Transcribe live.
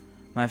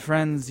My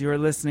friends, you're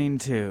listening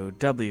to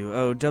WOWD-LP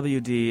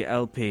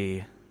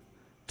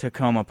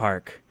Tacoma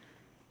Park,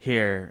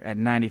 here at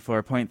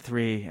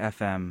 94.3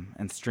 FM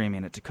and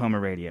streaming at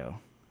Tacoma Radio.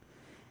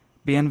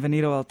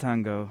 Bienvenido al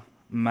tango.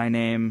 My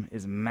name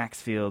is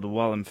Maxfield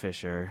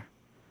Wallenfisher.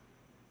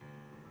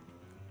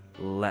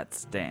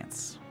 Let's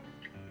dance.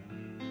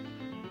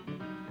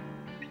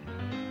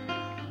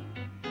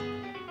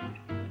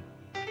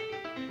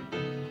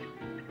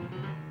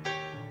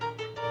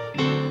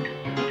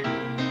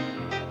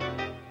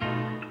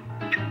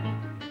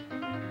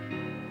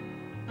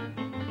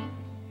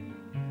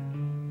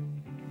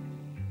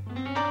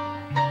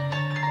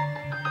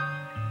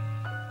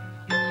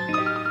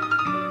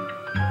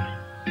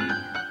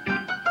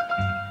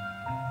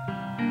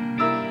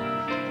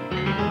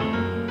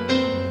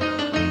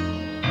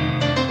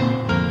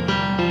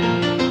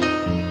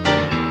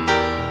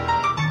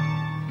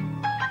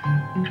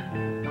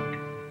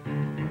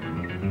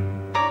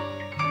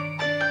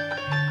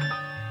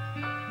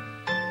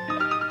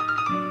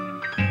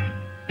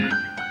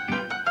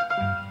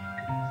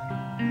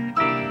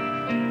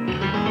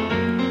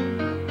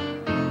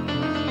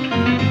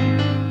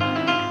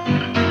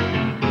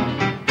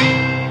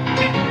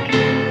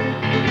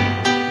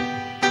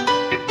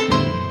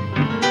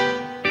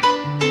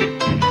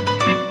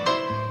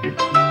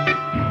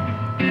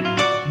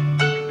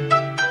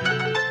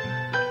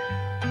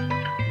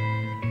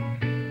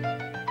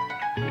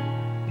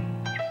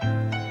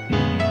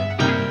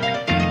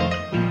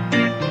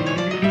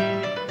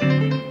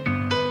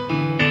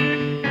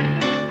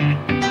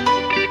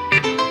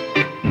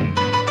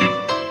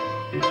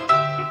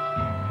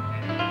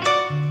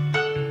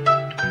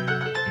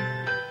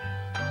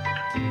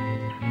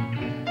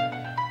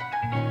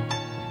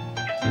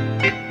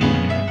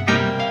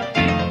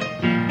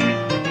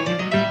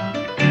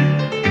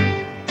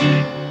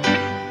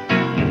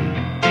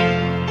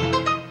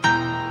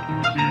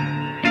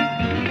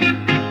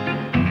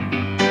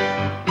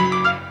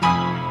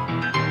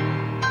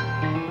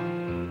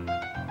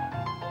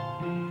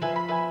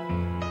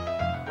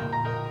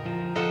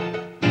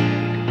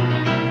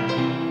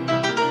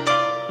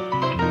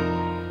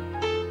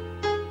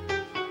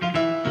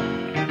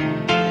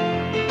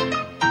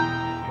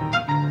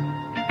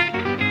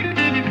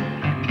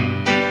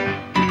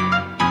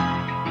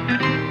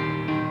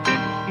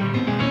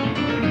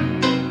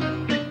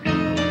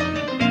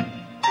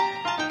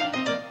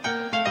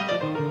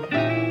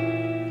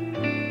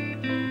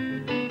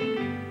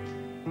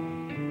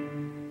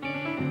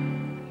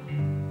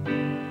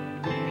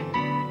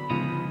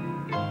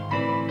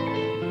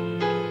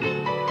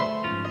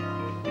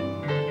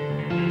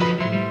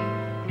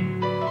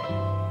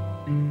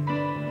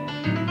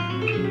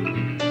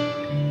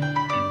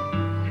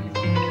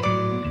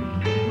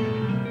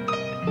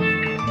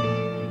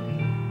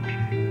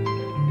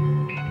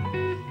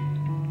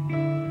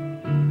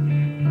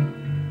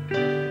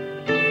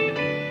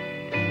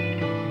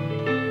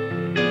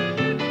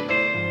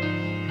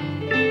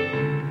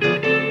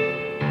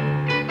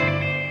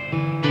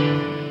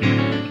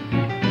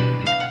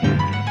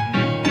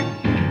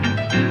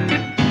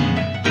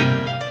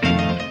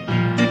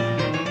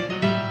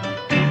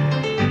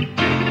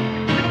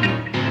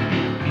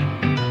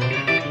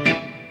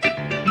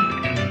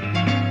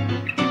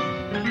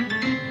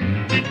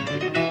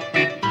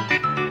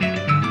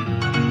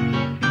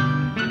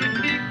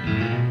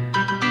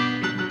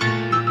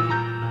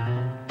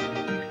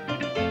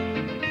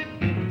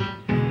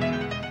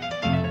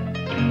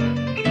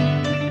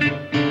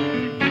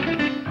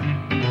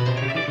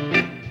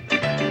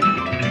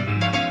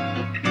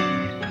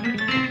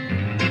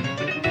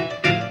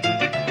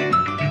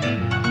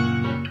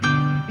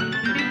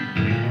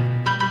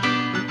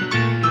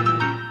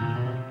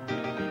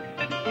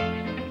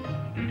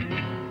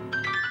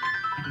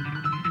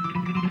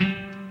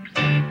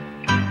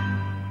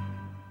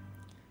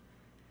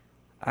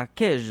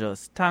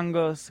 Aquellos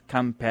Tangos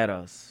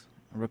Camperos,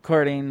 a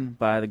recording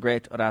by the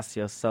great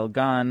Horacio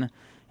Salgan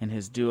in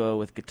his duo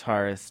with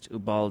guitarist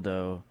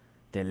Ubaldo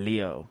de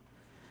Leo.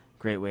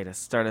 Great way to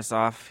start us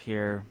off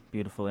here.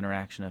 Beautiful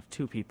interaction of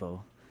two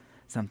people.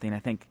 Something I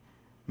think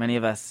many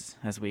of us,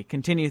 as we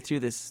continue through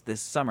this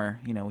summer,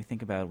 we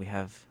think about, we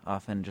have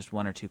often just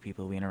one or two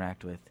people we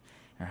interact with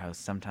in our house,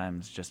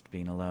 sometimes just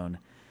being alone.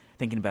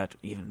 Thinking about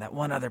even that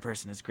one other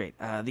person is great.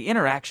 The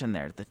interaction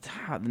there,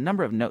 the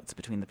number of notes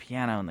between the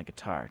piano and the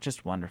guitar,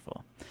 just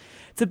wonderful.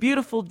 It's a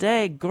beautiful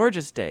day,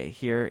 gorgeous day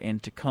here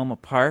in Tacoma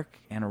Park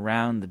and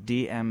around the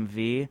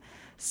DMV.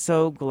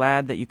 So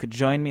glad that you could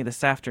join me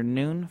this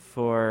afternoon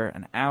for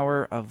an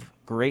hour of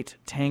great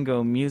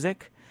tango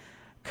music.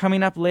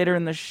 Coming up later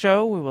in the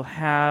show, we will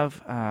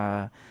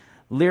have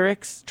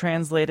lyrics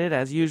translated,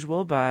 as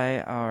usual,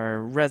 by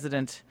our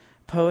resident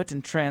poet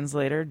and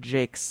translator,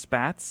 Jake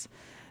Spatz.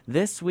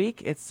 This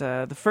week, it's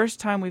the first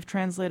time we've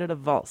translated a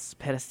valse,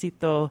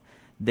 Pedacito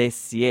de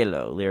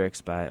Cielo, lyrics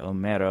by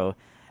Homero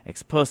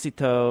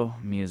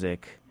Exposito,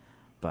 music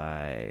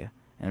by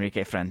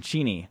Enrique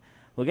Francini.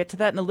 We'll get to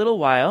that in a little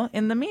while.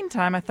 In the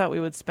meantime, I thought we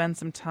would spend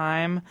some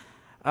time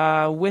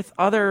with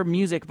other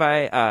music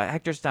by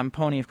Hector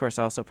Stamponi, of course,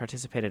 also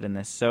participated in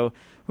this. So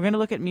we're going to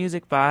look at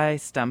music by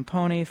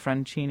Stamponi,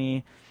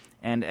 Francini,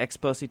 and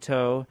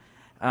Exposito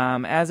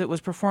as it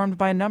was performed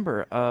by a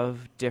number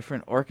of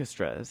different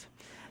orchestras.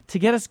 To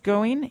get us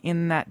going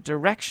in that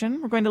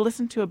direction, we're going to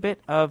listen to a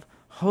bit of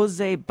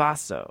Jose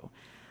Basso,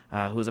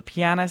 who's a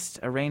pianist,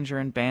 arranger,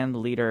 and band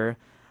leader.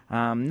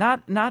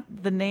 Not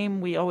the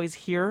name we always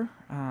hear.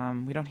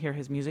 We don't hear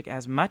his music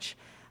as much,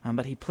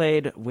 but he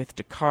played with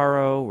De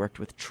Caro, worked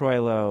with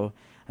Troilo,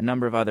 a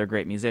number of other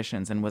great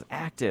musicians, and was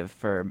active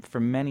for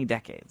many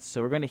decades.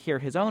 So we're going to hear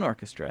his own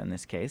orchestra in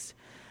this case.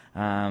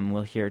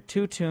 We'll hear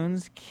two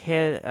tunes,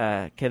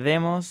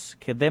 Quedémonos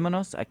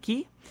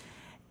Aquí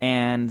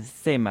and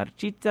Se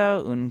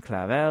Marchita un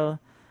Clavel,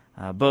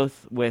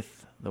 both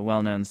with the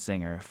well-known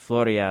singer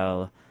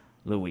Florial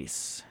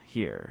Luis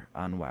here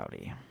on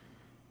Wowdy.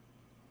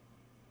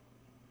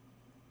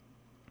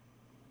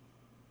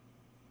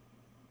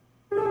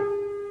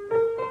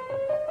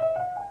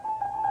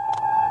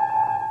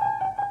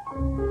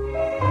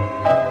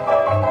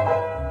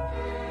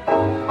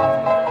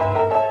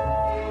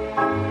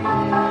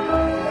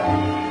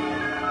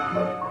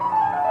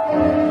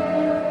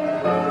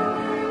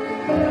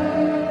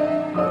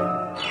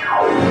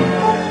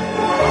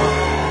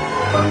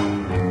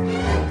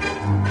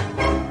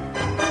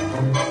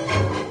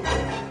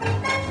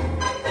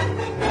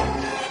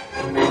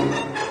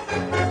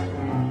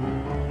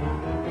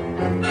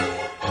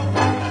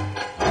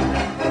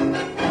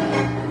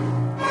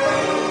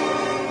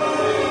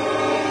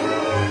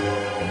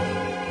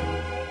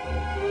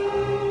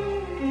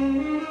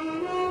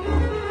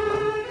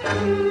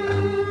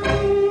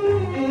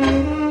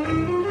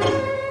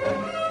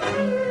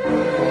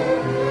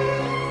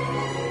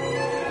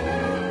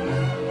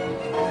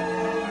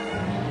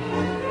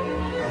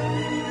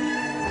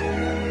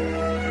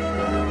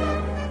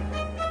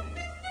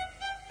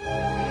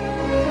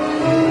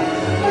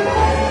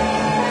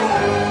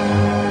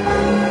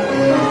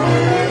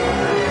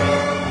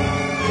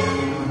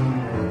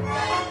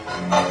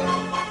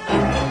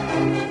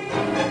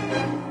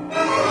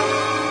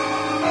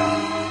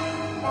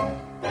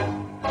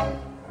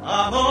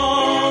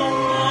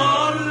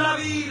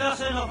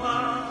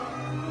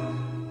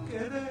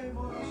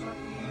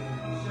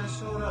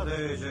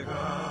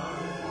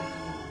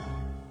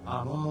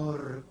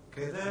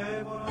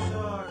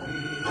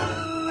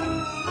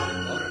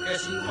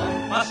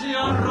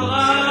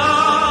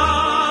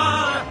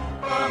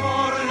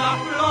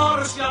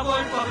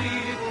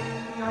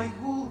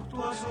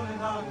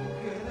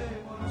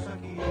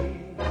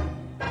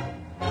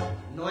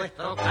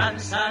 Nuestro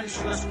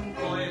cansancio es un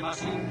poema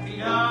sin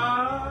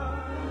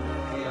final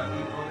que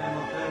aquí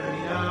podemos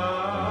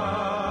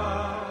terminar.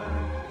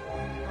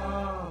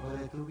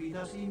 Abre tu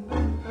vida sin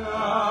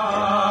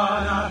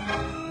ventana,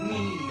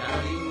 mira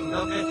lo lindo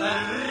que está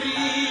el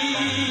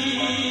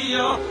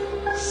río.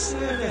 Se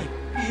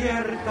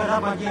despierta la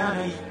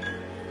mañana y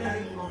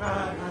tengo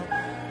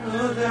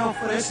ganas de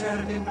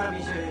ofrecerte un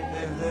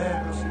ramillete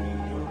de rocío.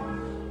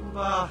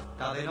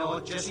 Basta de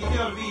noches y de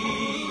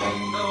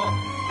olvido,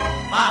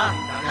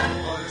 basta de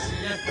alcohol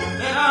sin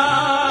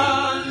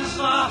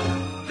esperanza,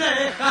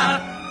 deja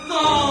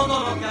todo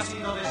lo que ha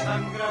sido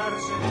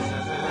desangrarse de ese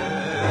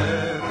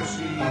ser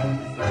sin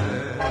fe.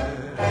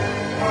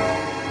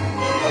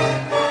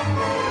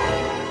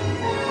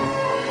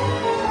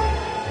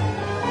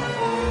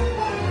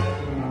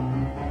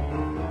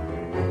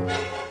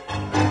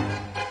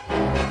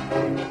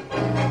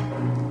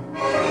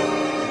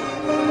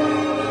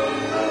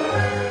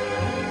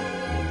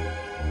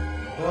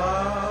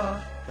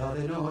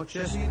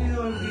 Noches y de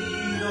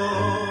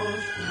olvidos,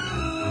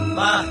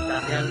 basta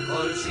de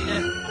alcohol sin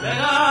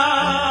esperanza,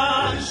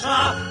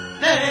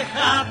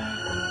 deja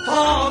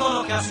todo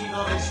lo que ha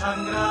sido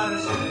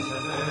desangrarse de ese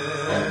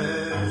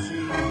ser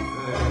sin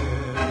fe.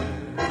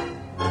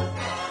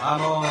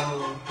 Amor,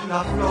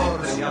 la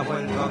flor se ha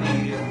vuelto a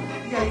abrir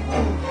y hay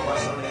culpa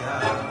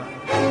soledad.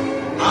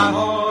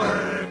 Amor,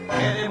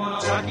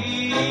 quedémonos aquí.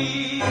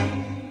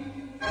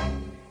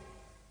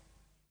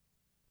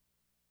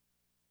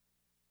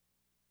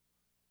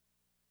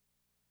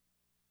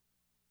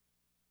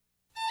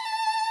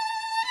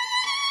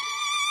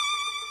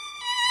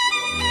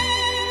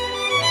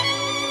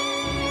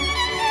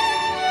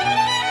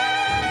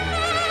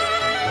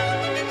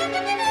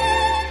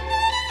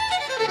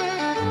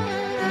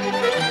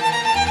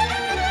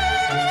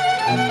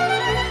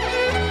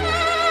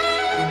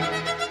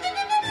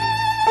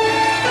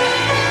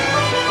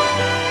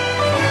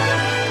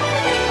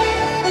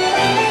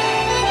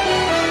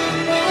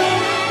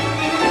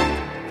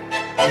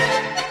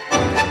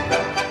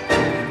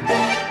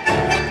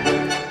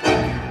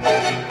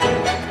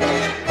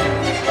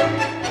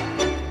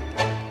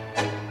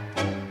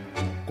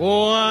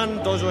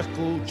 Cuando yo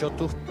escucho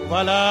tus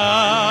palabras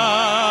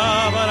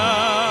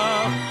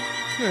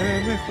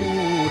que me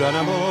juran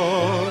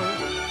amor,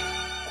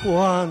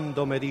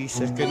 cuando me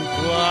dices que en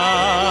tu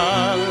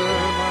alma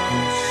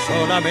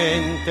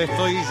solamente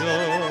estoy yo,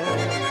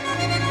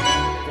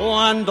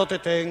 cuando te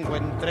tengo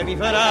entre mis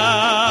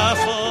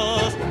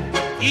brazos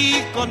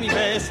y con mi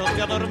beso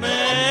te adormeces.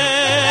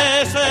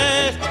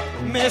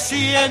 Me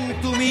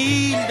siento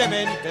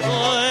humildemente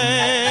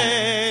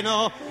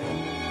bueno,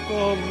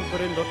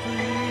 comprendo tu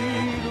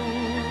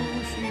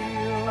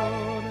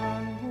ilusión,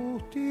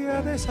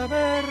 angustia de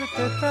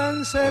saberte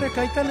tan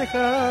cerca y tan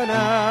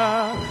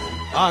lejana,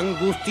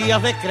 angustia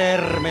de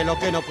creerme lo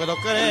que no puedo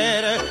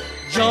creer.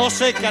 Yo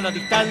sé que a la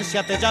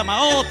distancia te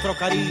llama otro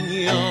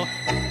cariño,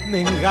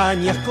 me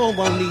engañas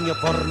como a un niño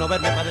por no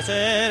verme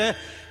padecer.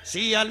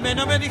 Si al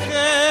menos me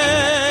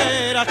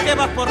dijeras que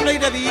vas por ley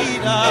de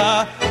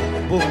vida,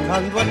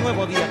 buscando el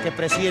nuevo día que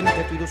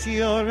presiente tu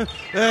ilusión,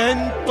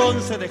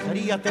 entonces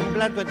dejaría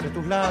temblando entre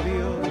tus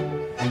labios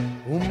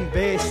un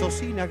beso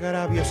sin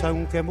agravios,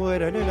 aunque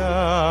muera en el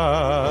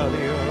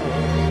adiós.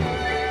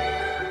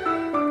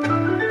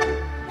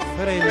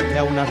 Frente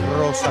a unas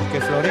rosas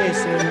que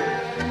florecen,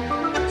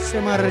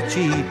 se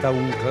marchita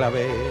un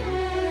clavel.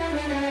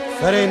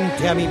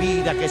 Frente a mi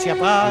vida que se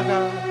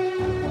apaga,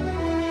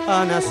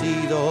 ha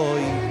nacido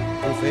hoy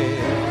tu fe.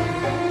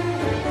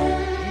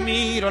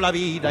 Miro la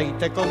vida y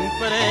te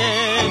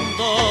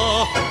comprendo,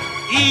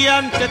 y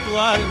ante tu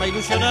alma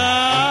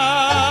ilusionada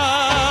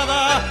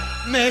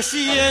me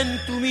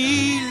siento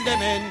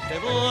humildemente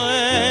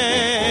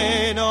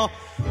bueno.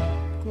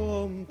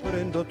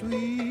 Comprendo tu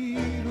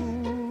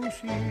ilusión,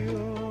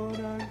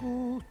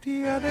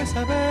 angustia de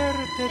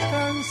saberte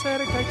tan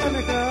cerca y tan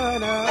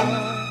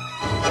lejana,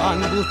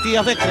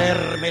 angustia de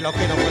creerme lo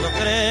que no puedo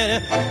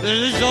creer.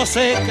 Yo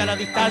sé que a la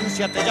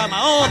distancia te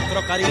llama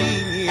otro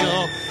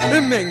cariño,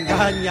 me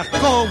engañas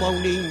como a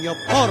un niño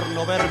por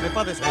no verme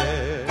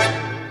padecer.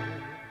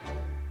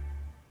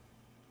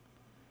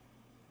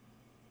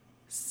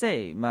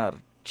 Se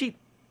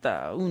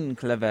marchita un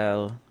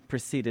clavel,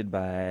 preceded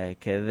by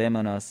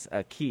Quedémonos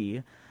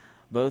Aquí,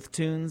 both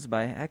tunes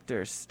by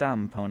Hector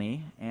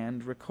Stamponi,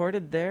 and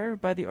recorded there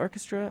by the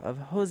orchestra of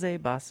Jose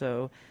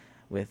Basso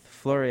with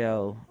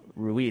Florial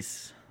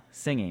Ruiz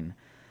singing.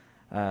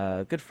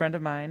 A good friend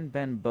of mine,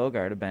 Ben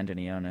Bogart, a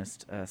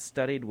bandoneonist,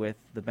 studied with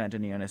the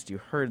bandoneonist you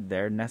heard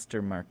there,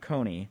 Nestor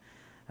Marconi.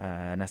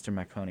 Nestor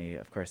Marconi,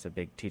 of course, a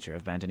big teacher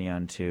of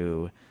bandoneon,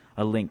 to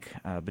a link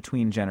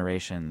between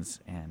generations,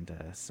 and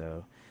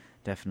so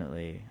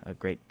definitely a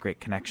great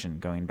connection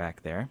going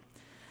back there.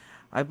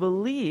 I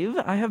believe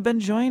I have been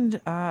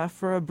joined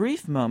for a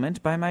brief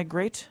moment by my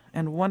great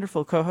and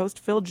wonderful co-host,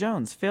 Phil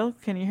Jones. Phil,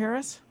 can you hear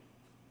us?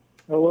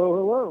 Hello,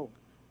 hello.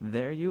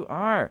 There you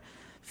are.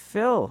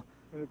 Phil.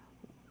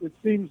 It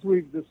seems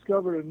we've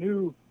discovered a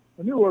new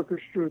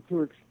orchestra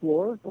to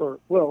explore, or,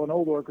 well, an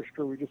old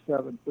orchestra we just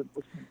haven't been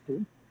listening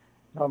to.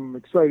 I'm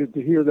excited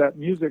to hear that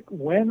music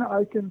when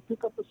I can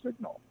pick up a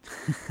signal.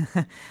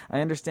 I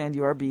understand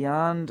you are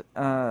beyond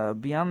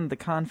the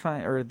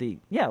confine, or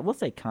we'll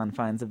say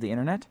confines of the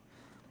internet.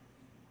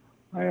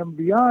 I am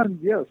beyond,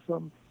 yes,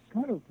 I'm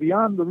kind of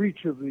beyond the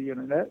reach of the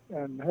internet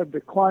and had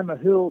to climb a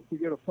hill to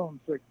get a phone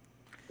signal.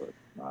 But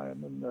I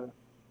am in the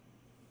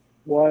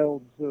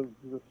wilds of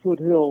the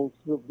foothills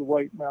of the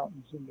White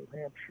Mountains in New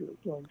Hampshire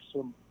doing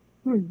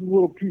a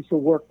little piece of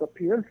work up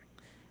here.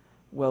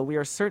 Well, we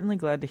are certainly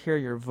glad to hear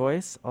your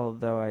voice,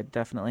 although I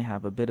definitely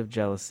have a bit of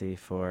jealousy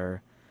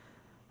for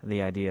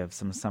the idea of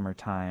some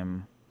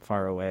summertime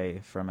far away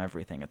from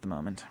everything at the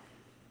moment.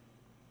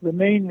 The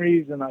main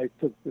reason I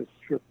took this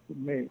trip to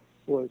Maine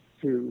was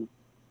to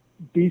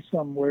be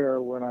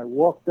somewhere when I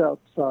walked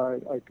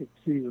outside, I could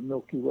see the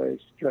Milky Way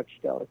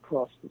stretched out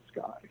across the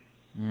sky.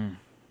 Mm.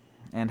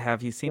 And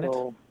have you seen it?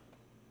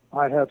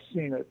 I have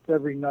seen it.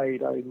 Every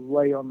night I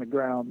lay on the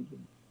ground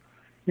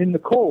in the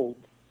cold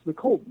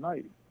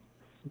night,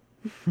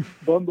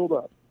 bundled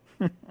up,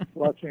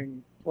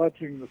 watching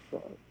the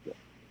stars. Yeah.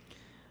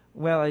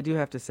 Well, I do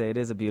have to say it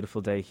is a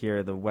beautiful day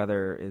here. The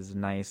weather is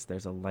nice.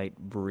 There's a light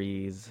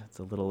breeze. It's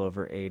a little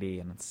over 80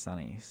 and it's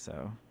sunny,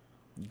 so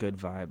good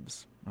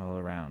vibes all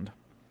around.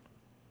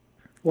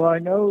 Well, I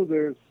know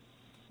there's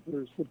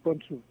a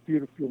bunch of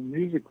beautiful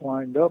music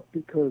lined up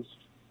because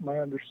my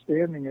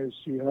understanding is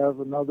you have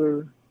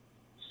another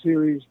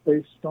series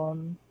based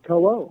on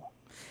Calo.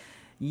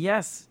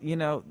 Yes,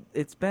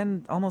 it's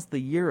been almost the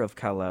year of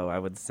Calo, I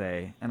would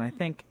say, and I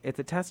think it's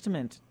a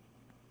testament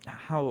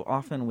how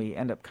often we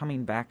end up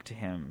coming back to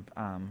him,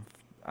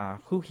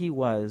 who he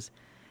was,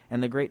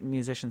 and the great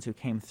musicians who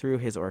came through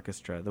his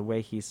orchestra, the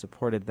way he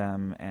supported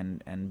them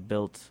and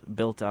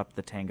built up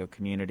the tango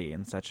community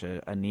in such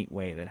a neat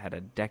way that had a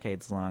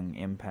decades-long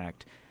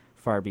impact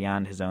far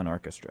beyond his own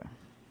orchestra.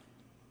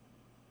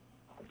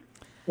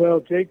 Well,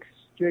 Jake's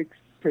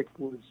pick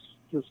was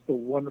just a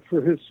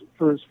wonderful,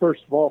 for his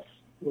first valse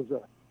was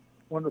a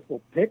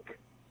wonderful pick.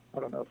 I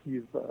don't know if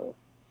you've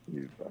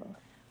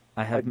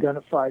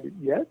identified it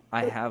yet.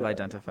 I have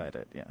identified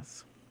it,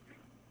 yes.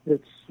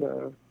 It's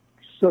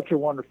such a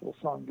wonderful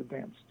song to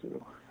dance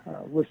to.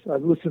 I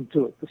listened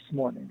to it this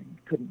morning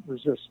and couldn't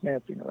resist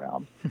dancing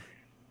around.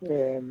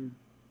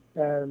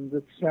 and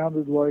it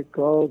sounded like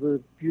all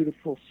the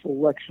beautiful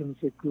selections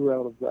that grew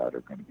out of that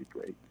are going to be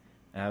great.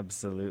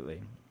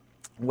 Absolutely.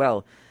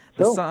 Well,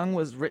 The So, song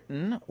was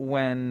written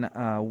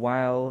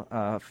while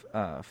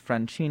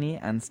Francini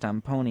and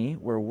Stamponi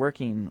were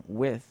working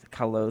with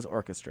Calo's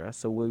orchestra,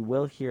 so we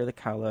will hear the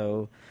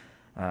Calo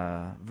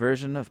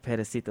version of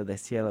Pedacito de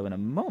Cielo in a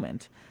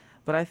moment.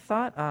 But I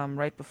thought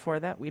right before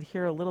that we'd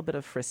hear a little bit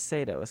of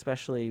Fresedo,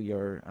 especially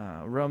your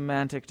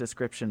romantic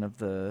description of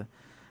the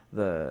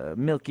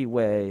Milky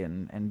Way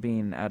and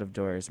being out of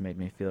doors made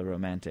me feel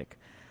romantic.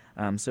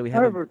 So we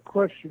have I have a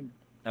question.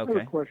 Okay. I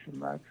have a question,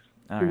 Max.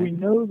 All Do right. we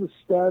know the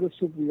status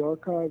of the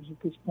archives at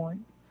this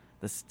point?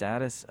 The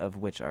status of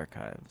which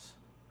archives?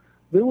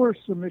 There were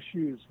some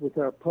issues with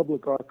our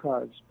public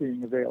archives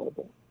being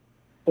available,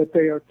 but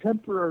they are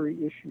temporary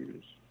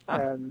issues.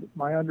 And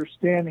my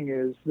understanding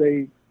is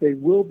they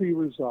will be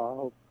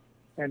resolved,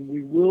 and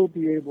we will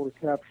be able to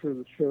capture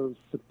the shows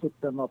to put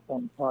them up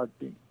on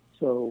Podbean.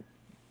 So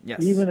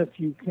Yes. even if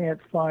you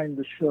can't find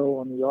the show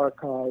on the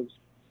archives,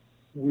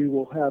 we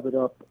will have it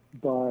up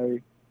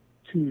by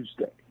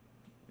Tuesday.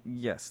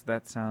 Yes,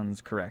 that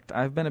sounds correct.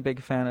 I've been a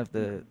big fan of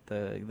the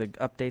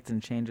updates and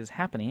changes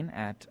happening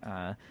at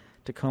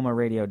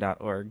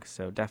TacomaRadio.org,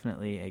 so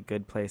definitely a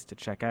good place to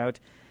check out.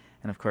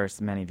 And of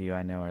course, many of you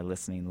I know are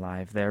listening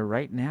live there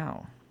right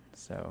now.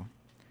 So,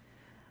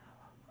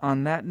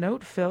 on that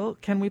note, Phil,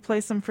 can we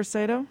play some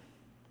Fresedo?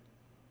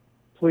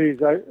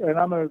 Please,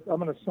 I'm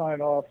gonna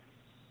sign off.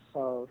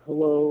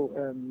 Hello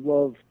and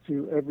love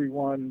to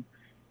everyone.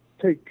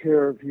 Take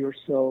care of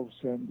yourselves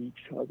and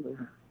each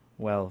other.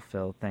 Well,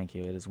 Phil, thank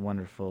you. It is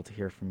wonderful to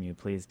hear from you.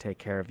 Please take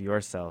care of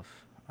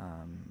yourself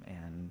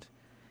and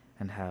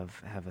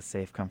have a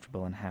safe,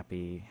 comfortable, and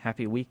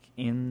happy week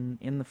in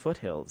the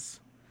foothills.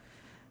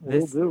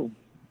 Will do.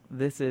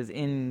 This is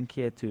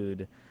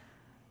Inquietude,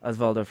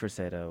 Osvaldo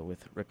Fresedo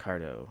with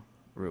Ricardo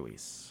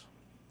Ruiz.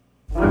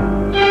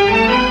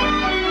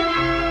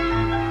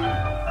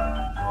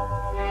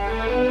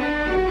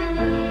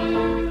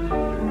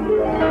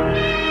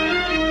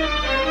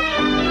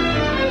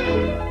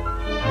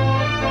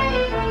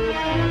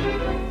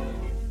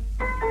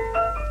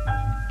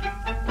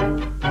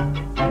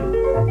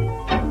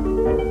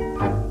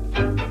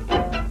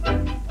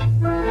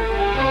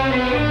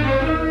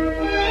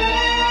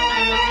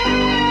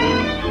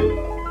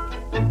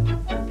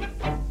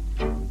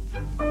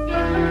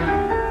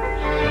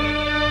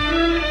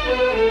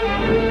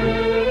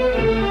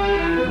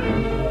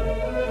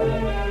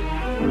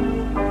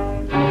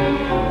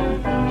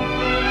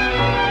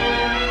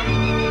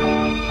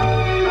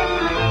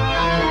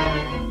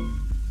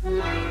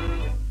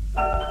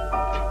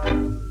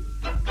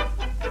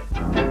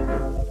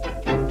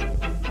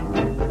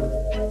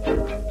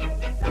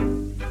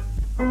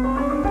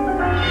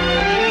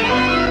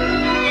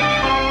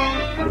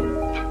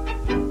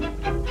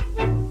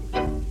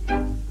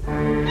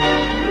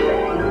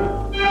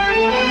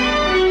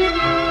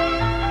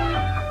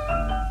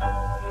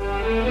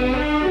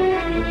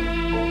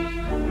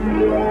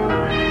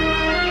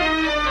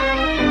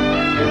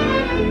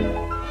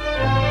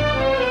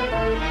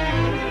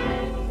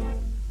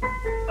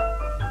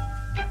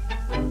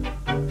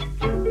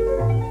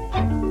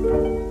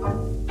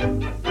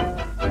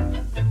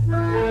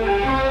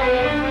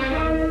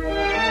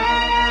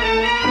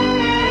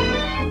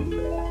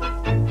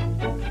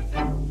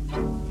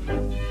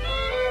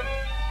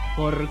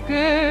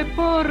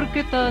 ¿Por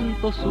qué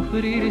tanto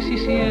sufrir si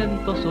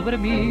siento sobre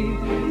mí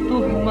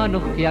tus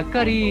manos que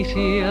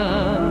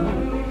acarician?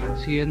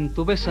 Si en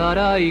tu besar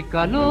hay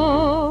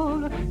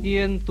calor y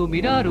en tu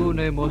mirar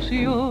una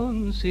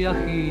emoción se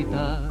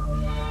agita.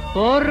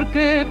 ¿Por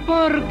qué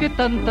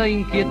tanta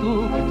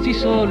inquietud si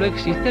solo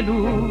existe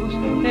luz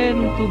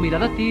en tu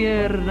mirada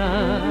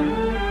tierna?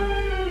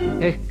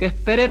 Es que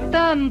esperé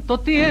tanto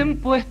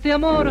tiempo este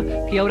amor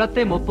que ahora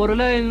temo por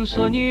la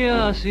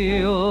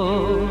ensoñación.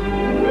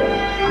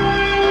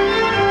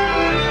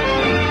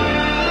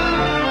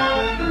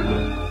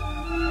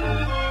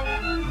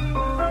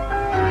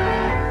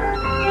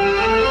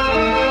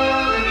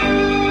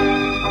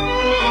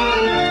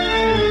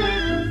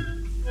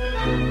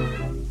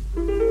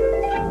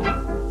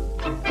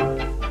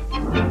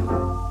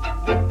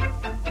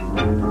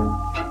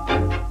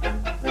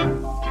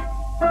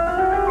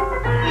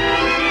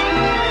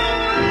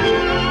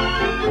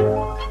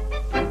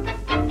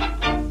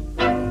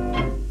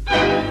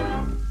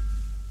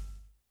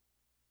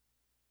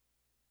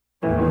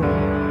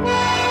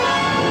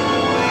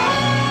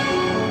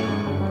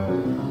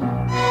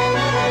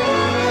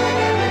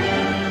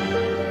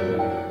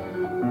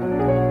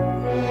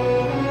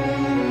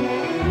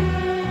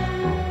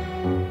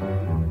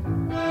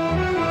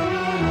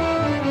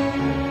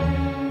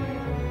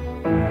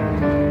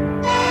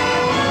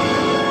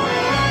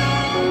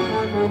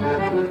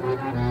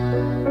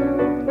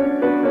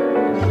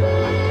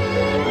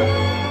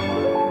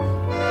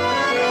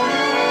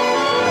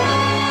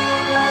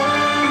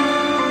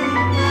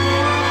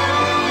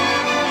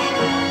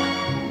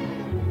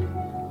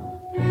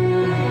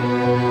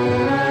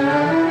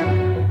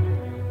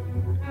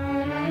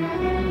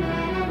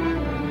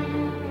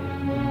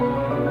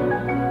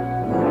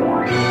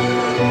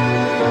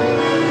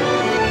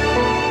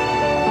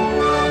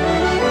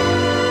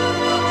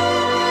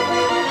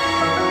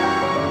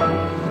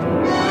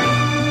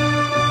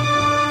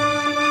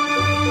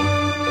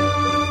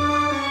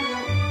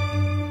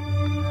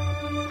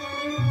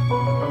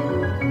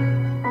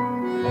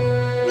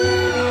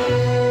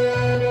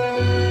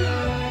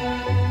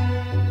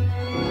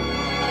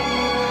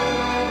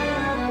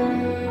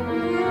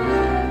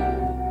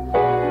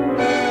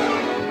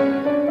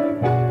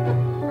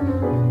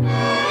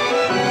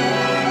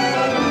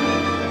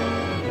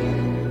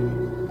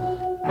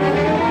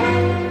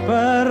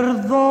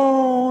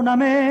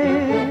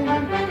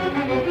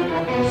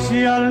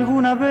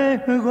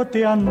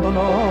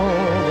 goteándolo.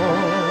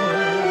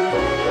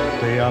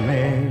 Te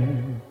amé,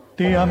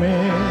 y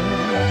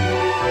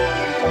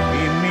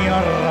me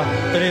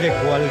arrastré de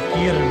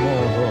cualquier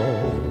modo.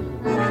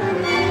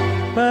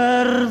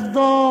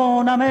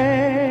 Perdóname,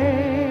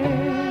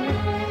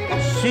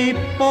 si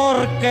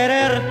por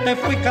quererte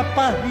fui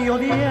capaz de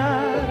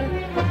odiar,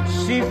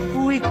 si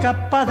fui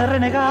capaz de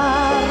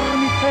renegar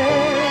mi fe,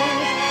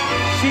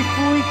 si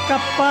fui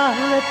capaz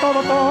de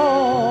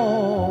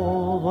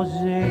todo,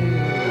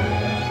 llega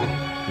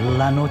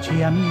la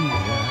noche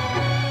amiga,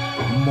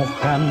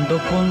 mojando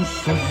con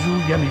su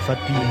lluvia mi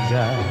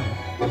fatiga,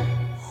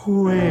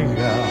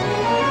 juega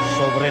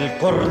sobre el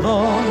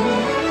cordón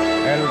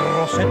el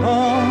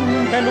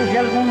rosetón de luz de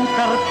algún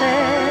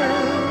cartel.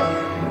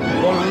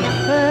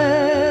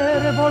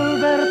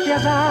 Volverte a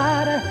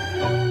hallar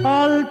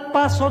al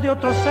paso de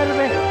otro ser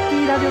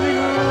vestida de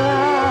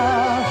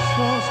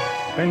brazos,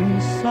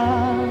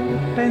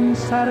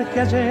 pensar que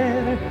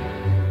ayer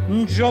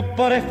yo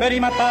preferí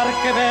matar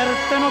que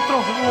verte en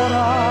otros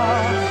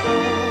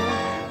brazos.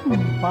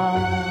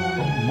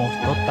 Vamos,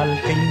 total,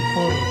 ¿qué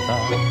importa?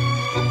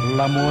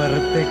 La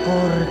muerte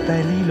corta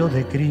el hilo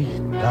de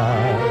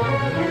cristal.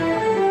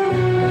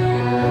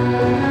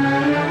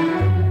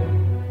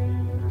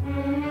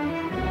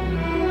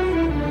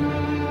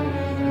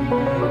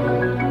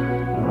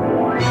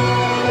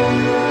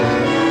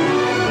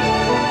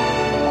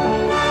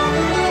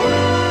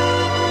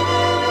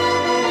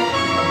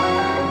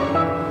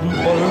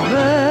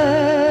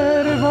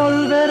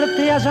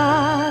 Volverte a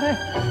hallar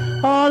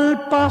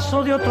al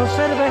paso de otro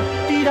ser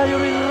vestida de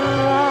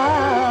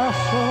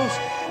brazos,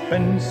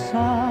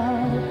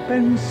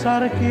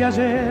 pensar que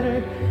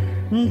ayer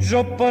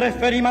yo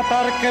preferí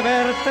matar que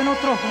verte en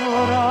otros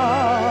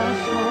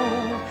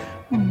brazos.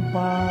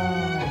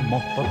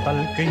 Vamos,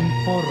 total, ¿qué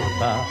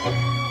importa?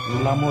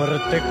 La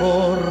muerte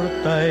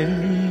corta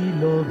el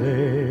hilo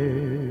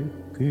de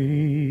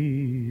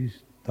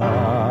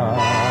cristal.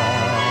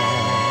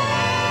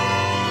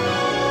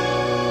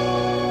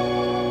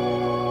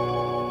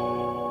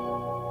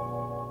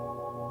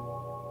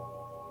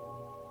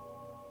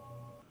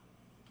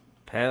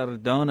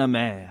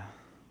 Perdóname.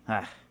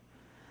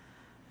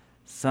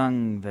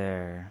 Sung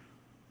there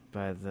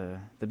by the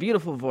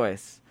beautiful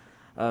voice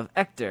of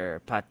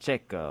Hector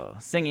Pacheco,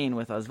 singing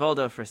with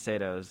Osvaldo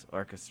Fresedo's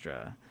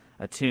orchestra,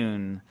 a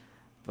tune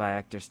by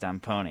Hector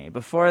Stamponi.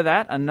 Before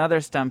that,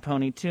 another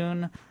Stamponi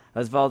tune,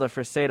 Osvaldo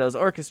Fresedo's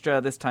orchestra,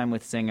 this time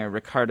with singer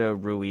Ricardo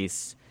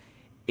Ruiz,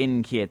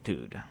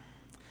 Inquietud.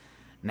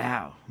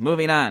 Now,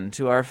 moving on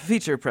to our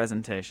feature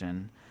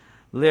presentation,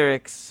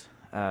 lyrics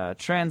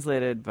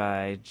translated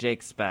by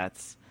Jake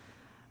Spatz.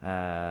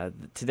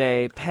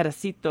 Today,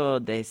 Pedacito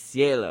de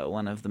Cielo,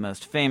 one of the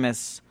most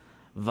famous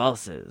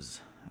valses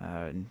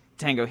in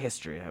tango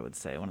history, I would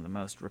say, one of the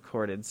most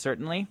recorded,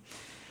 certainly,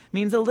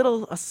 means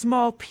a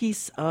small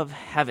piece of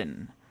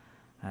heaven.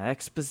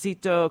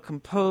 Exposito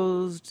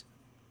composed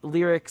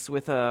lyrics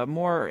with a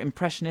more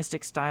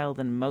impressionistic style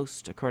than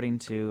most, according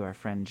to our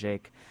friend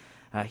Jake.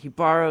 He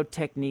borrowed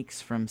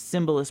techniques from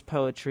symbolist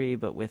poetry,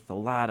 but with a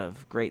lot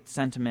of great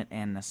sentiment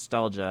and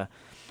nostalgia,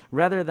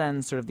 rather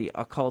than sort of the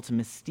occult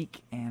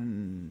mystique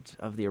and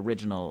of the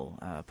original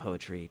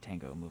poetry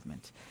tango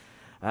movement.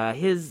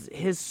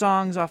 His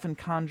songs often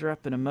conjure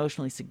up an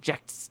emotionally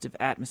suggestive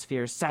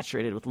atmosphere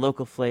saturated with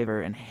local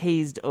flavor and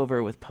hazed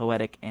over with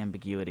poetic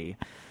ambiguity.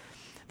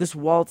 This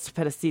waltz,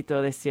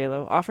 Pedacito de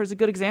Cielo, offers a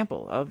good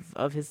example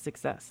of his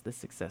success.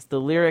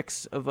 The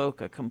lyrics evoke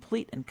a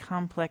complete and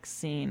complex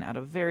scene out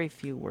of very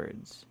few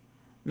words,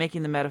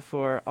 making the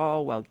metaphor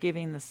all while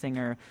giving the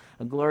singer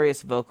a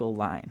glorious vocal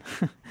line.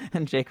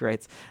 And Jake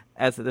writes,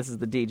 as this is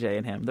the DJ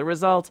in him, the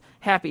result,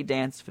 happy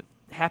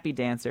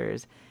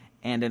dancers,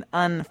 and an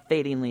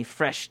unfadingly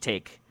fresh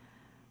take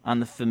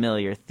on the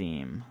familiar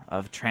theme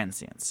of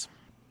transience.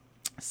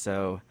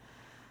 So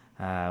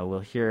we'll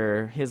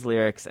hear his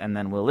lyrics, and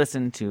then we'll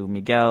listen to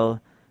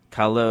Miguel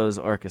Calo's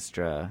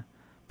orchestra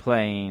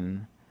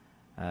playing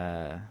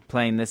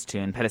this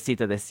tune,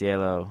 Pedacito de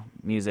Cielo,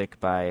 music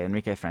by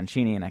Enrique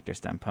Francini and Hector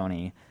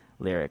Stamponi,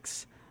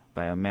 lyrics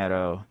by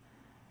Homero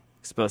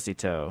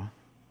Exposito.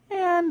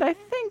 And I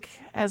think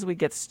as we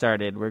get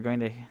started, we're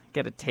going to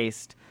get a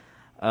taste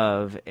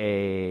of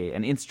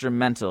an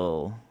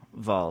instrumental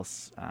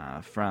valse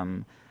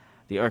from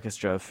the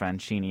orchestra of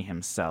Francini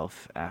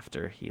himself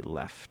after he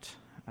left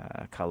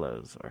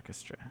Calo's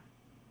orchestra.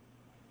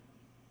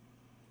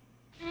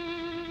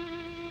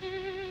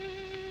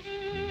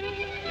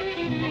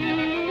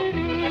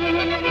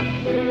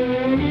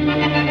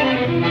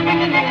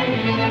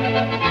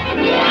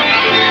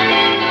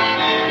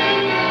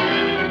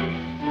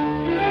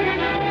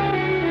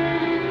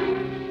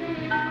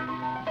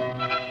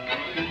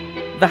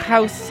 The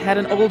house had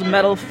an old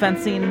metal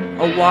fencing,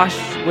 awash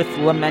with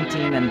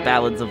lamenting and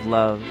ballads of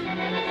love.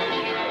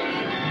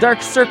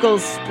 Dark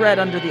circles spread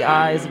under the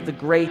eyes of the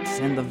grate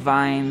and the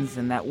vines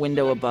and that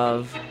window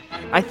above.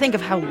 I think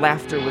of how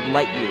laughter would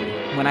light you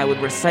when I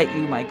would recite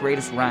you my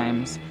greatest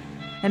rhymes.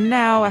 And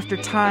now, after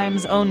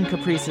time's own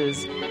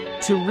caprices,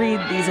 To read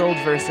these old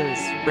verses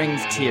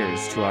brings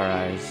tears to our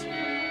eyes.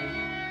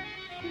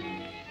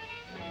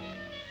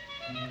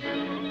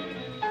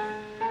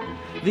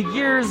 The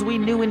years we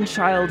knew in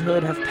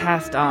childhood have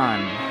passed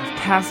on.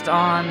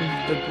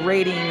 The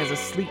grating is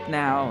asleep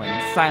now,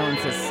 and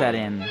silence has set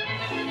in.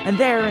 And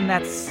there, in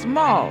that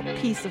small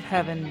piece of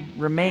heaven,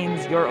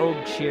 remains your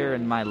old cheer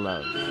and my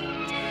love.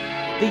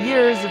 The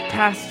years have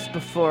passed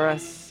before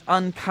us,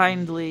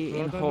 unkindly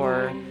in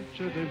horror,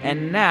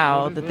 and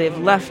now that they've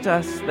left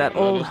us that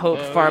old hope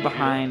far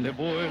behind,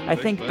 I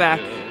think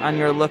back on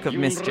your look of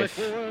mischief,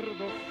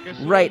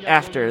 right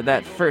after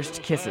that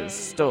first kiss's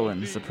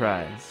stolen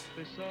surprise.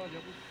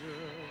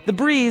 The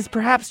breeze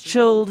perhaps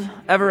chilled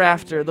ever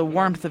after the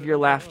warmth of your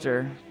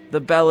laughter, the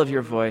bell of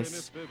your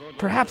voice.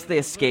 Perhaps they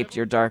escaped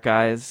your dark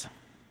eyes.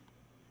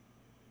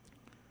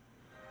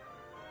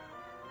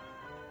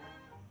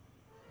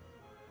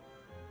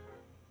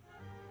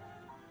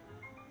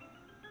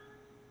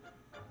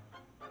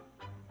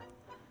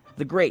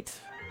 The grate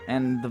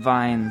and the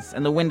vines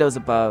and the windows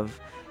above,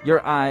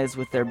 your eyes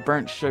with their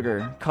burnt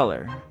sugar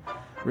color,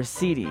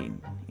 receding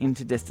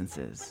into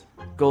distances,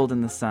 gold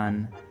in the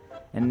sun,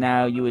 and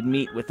now you would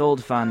meet with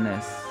old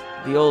fondness,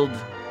 the old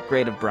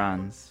grate of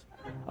bronze,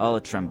 all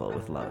a-tremble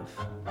with love.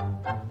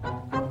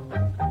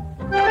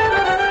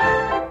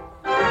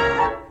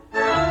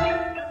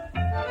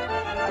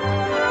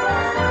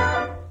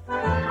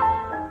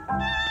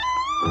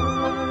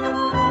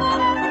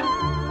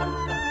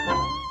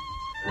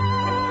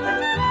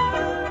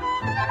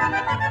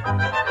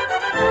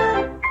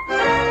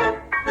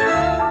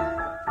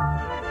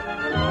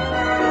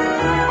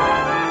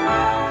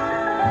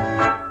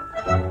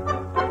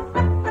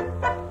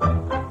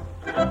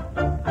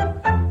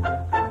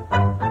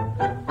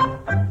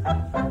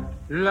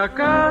 La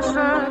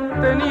casa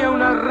tenía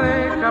una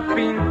reja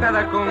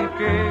pintada con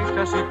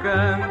quejas y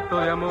canto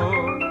de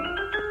amor.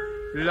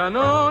 La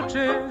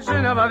noche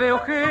llenaba de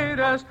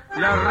ojeras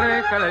la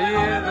reja, la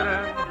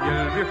hiedra y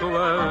el viejo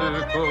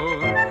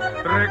balcón.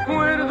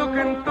 Recuerdo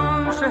que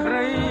entonces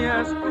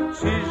reías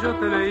si yo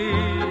te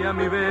leía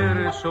mi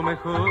verso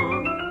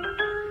mejor.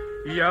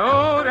 Y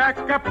ahora,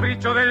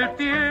 capricho del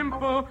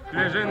tiempo,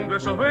 leyendo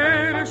esos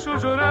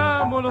versos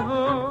lloramos los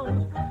dos.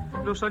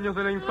 Los años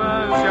de la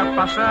infancia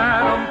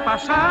pasaron,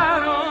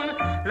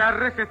 la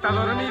reja está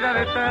dormida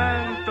de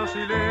tanto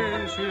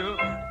silencio,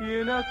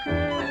 y en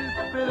aquel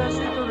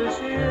pedacito de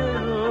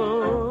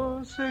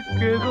cielo se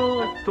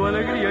quedó tu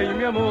alegría y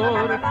mi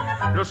amor.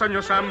 Los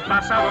años han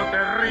pasado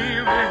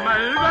terribles,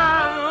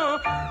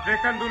 malvados,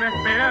 dejando una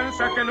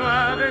esperanza que no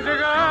ha de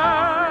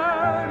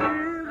llegar.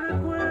 Y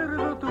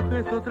recuerdo tu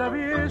gesto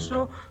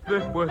travieso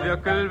después de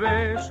aquel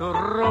beso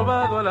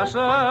robado al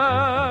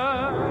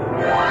azar.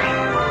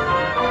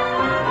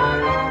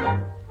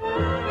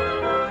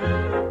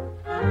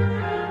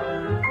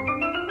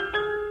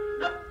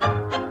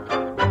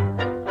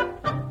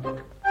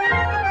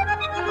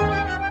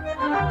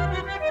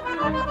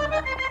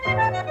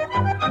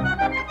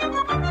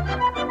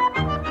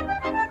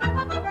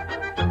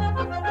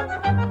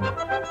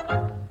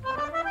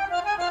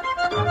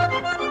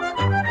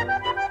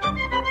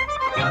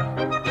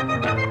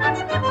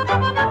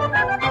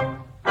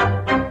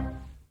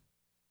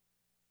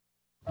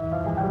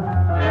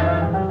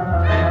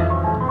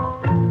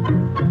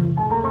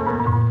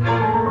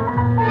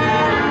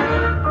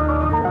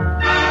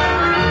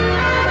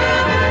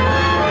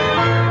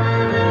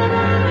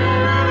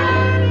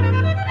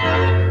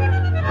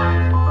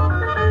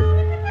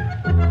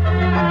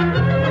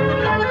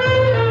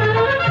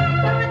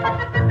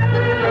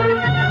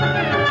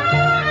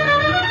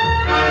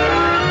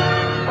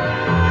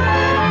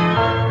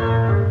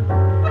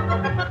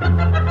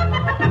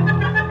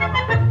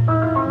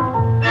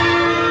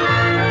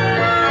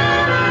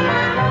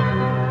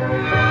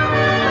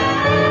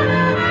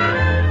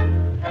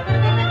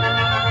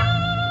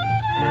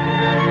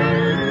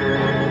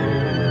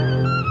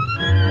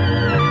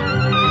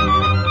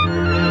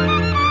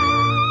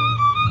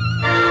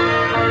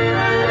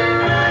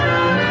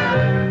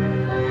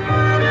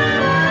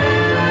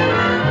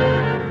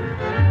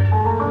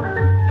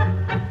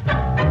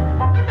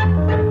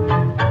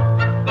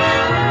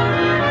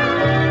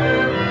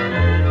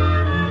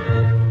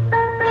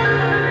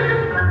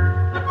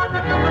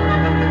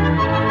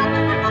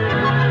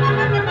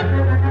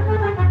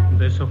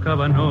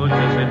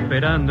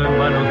 Esperando en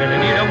vano que le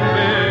diera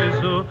un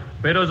beso,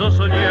 pero yo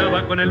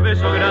soñaba con el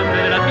beso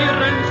grande de la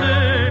tierra en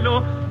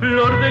celo.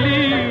 Flor de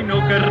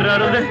lino, qué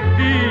raro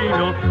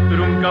destino,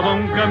 truncaba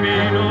un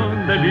camino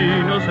de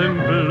linos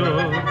en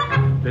flor.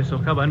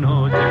 Deshojaba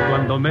noches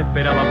cuando me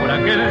esperaba por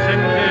aquel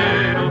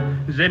sendero,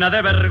 llena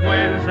de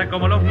vergüenza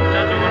como los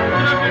muchachos con un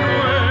traje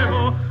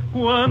nuevo.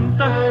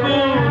 Cuántas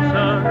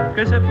cosas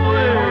que se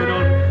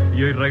fueron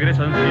y hoy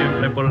regresan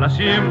siempre por la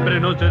siempre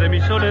noche de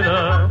mi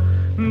soledad.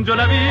 Yo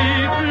la vi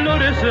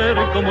florecer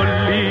como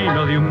el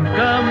lino de un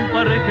campo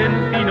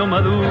argentino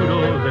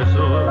maduro de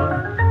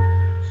sol.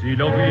 Si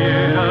lo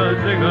hubiera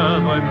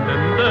llegado a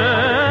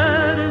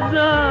entender,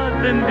 ya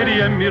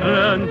tendría en mi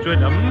rancho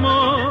el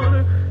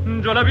amor.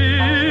 Yo la vi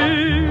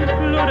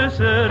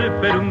florecer,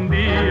 pero un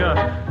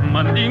día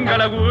mandinga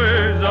la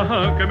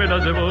huella que me la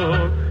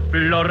llevó.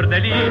 Flor de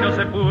lino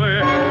se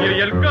fue y hoy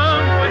el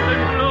campo es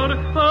en flor.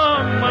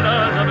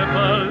 Amarada me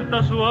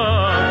falta su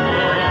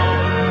amor.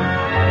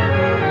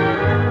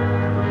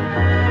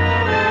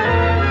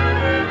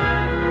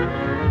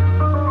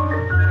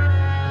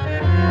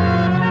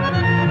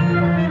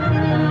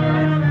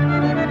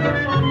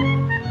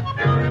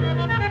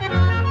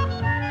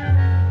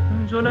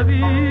 Yo la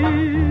vi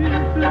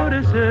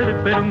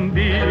florecer, pero un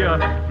día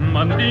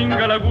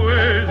mandinga la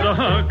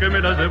huella que me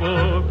la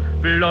llevó.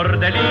 Flor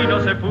de lino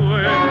se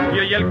fue y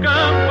hoy el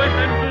campo es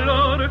en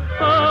flor.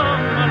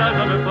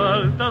 Amarada me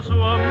falta su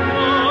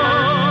amor.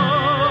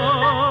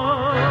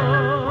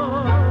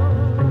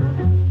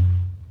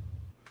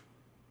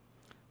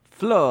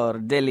 Flor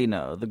de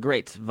Lino, the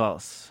great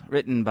valse,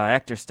 written by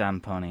Hector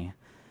Stamponi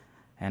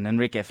and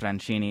Enrique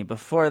Francini.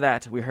 Before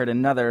that, we heard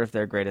another of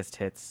their greatest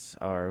hits,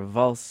 our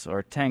valse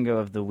or tango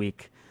of the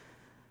week,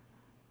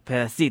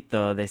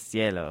 Pedacito de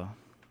Cielo,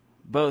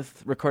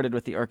 both recorded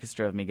with the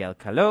orchestra of Miguel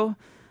Calo.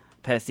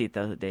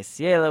 Pedacito de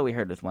Cielo we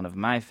heard with one of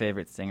my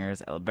favorite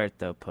singers,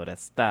 Alberto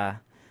Podestá,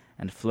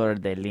 and Flor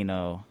de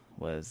Lino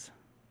was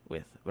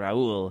with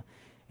Raúl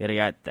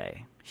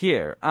Iriarte,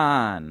 here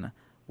on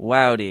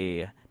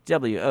WOWD,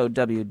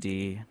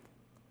 WOWD,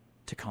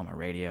 Tacoma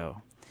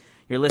Radio.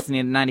 You're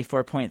listening to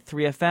 94.3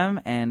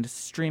 FM and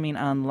streaming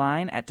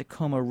online at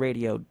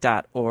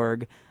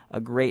tacomaradio.org,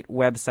 a great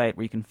website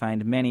where you can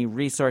find many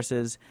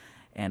resources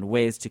and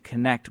ways to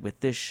connect with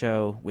this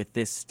show, with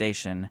this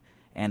station,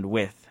 and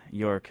with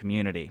your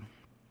community.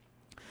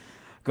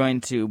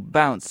 Going to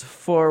bounce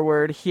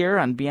forward here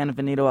on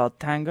Bienvenido al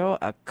Tango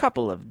a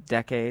couple of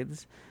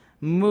decades,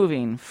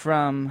 moving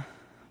from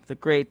the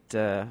great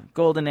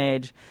golden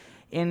age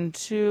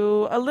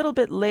into a little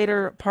bit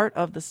later part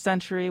of the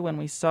century when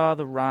we saw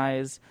the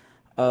rise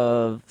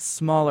of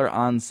smaller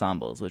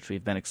ensembles, which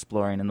we've been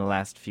exploring in the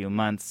last few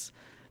months.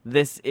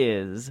 This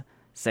is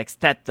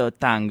Sexteto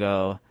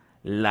Tango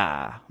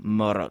La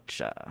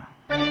Morocha.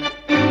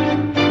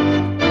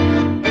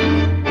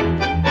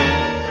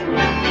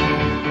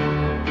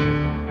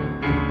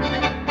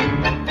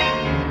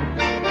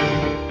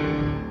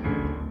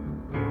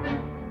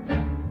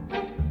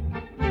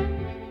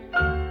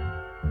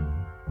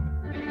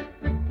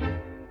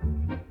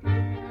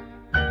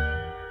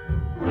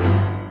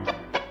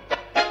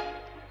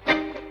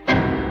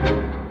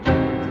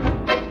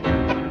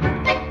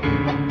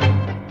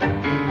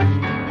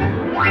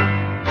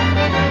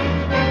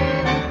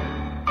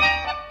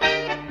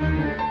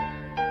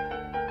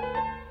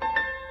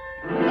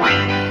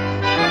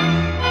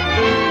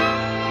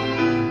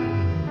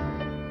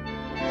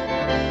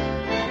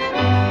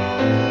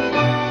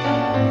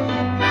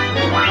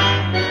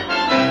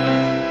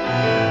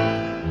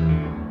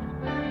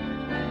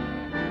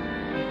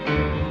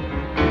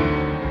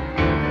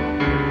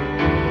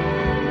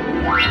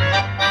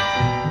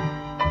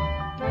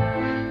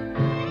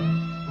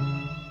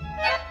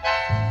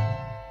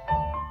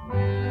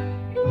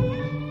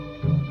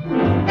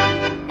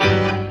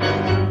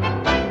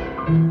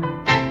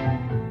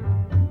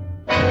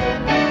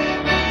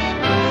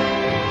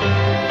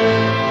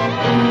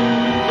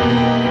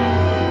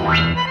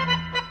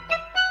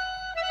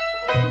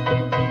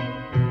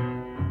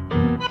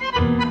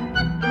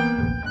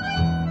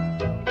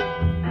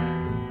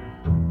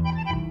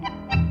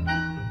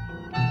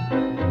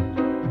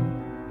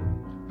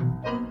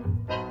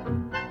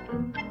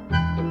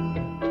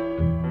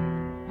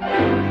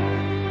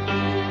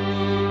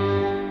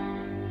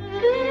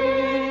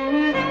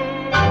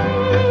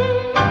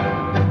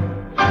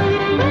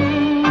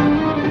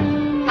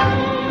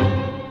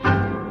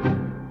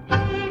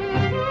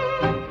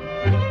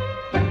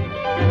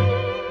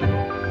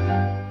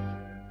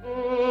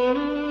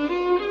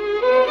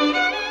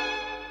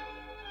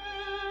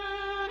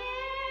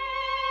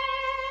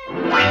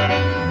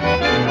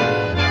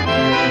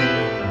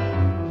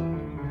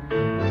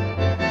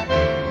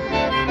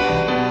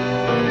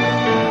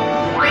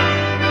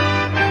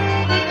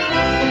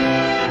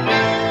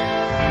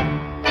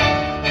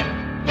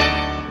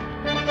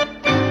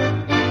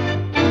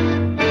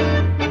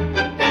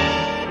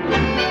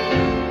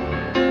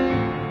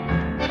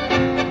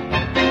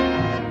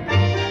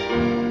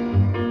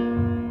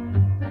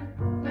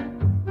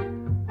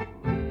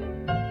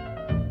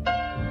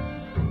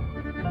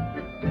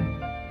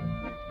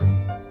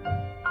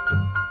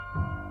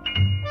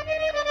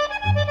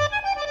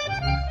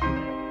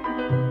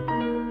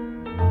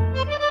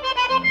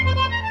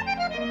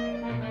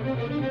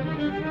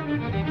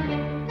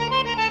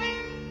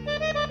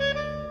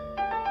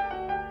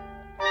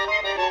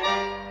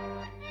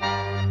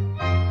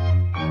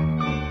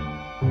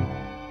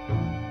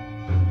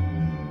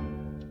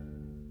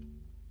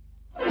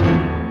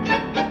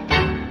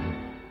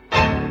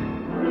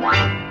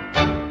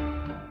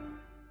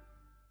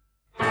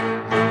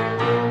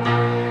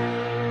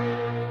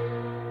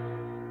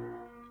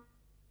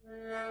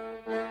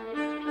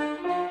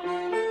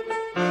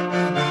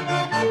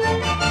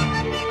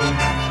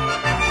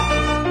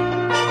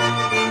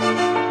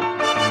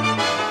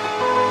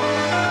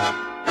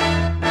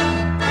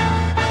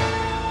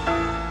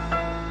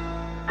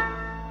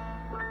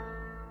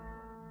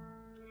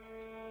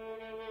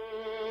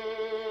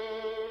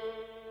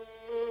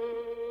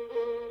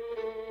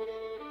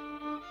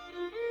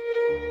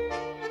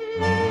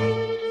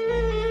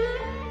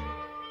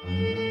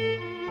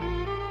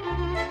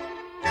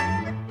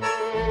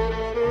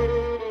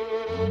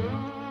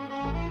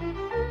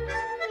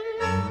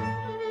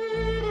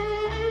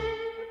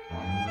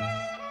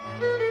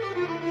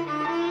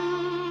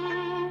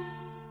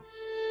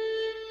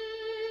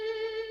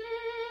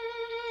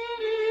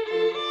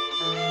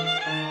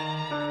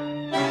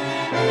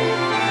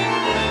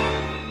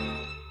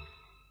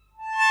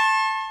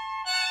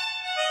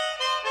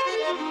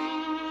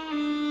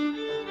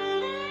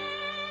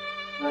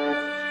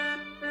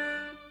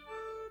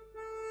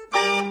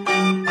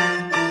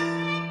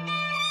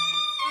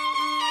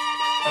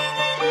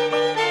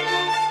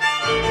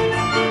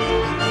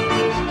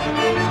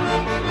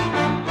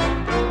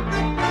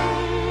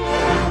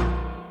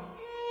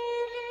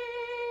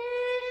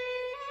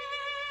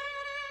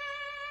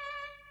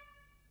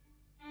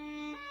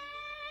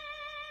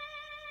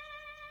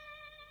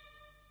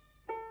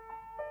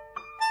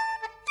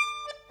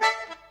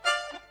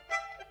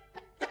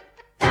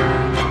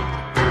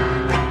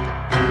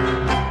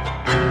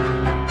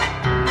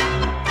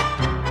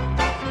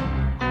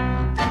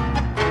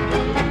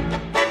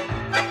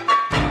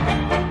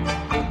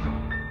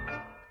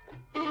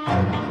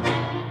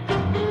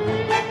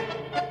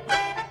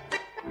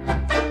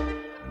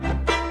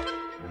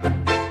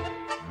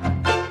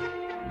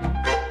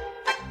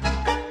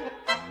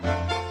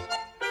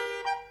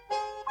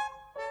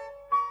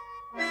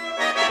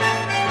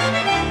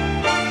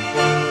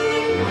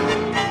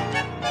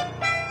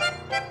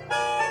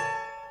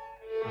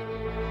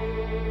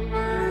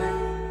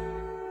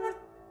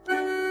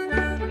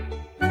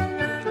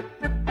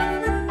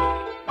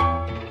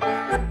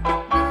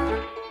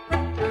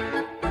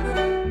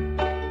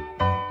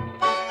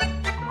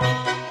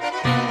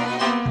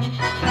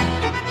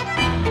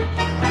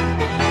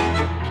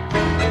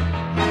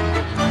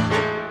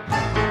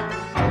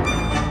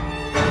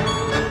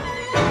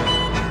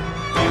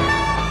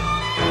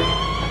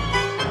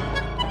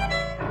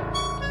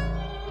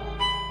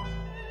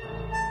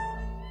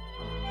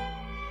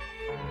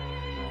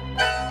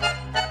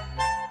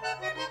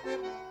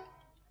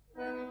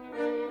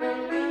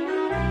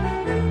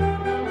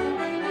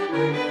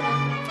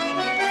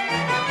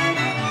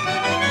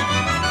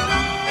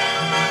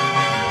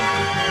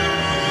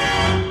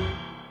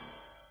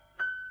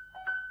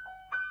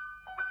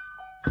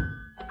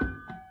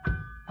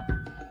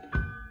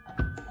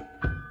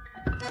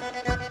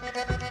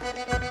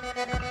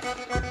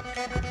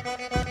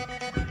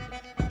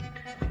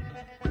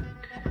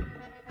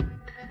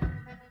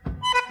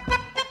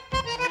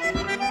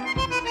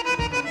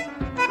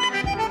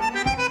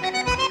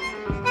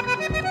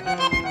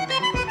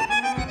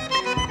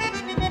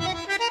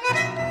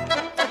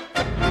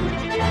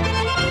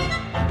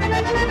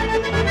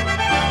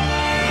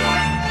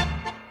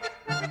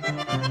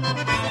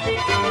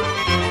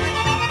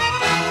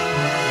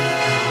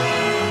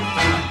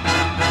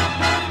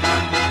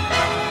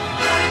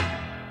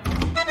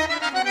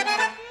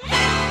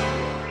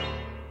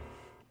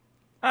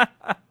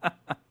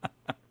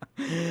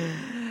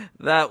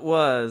 That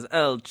was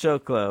El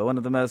Choclo, one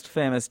of the most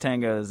famous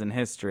tangos in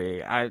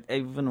history.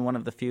 Even one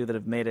of the few that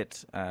have made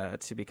it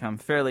to become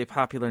fairly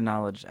popular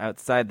knowledge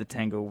outside the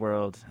tango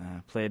world,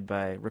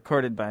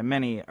 recorded by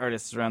many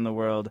artists around the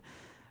world.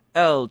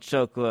 El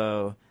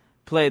Choclo,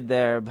 played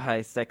there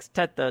by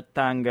Sexteto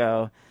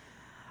Tango.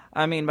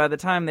 I mean, by the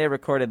time they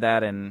recorded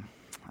that in,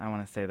 I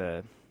want to say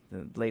the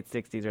late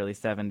 60s, early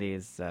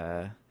 70s,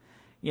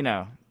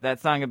 that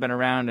song had been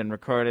around and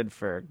recorded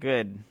for a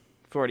good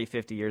 40,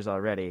 50 years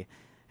already.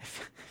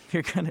 If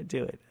you're going to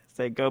do it,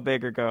 say go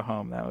big or go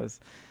home. That was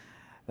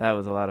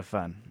a lot of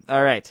fun.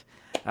 All right.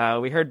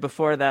 We heard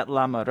before that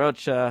La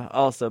Morocha,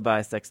 also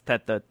by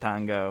Sexteto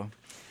Tango.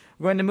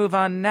 We're going to move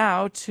on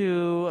now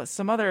to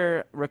some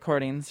other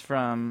recordings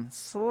from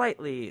at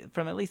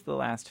least the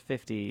last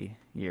 50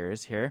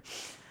 years here.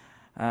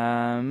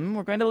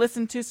 We're going to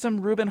listen to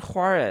some Ruben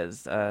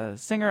Juarez, a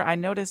singer I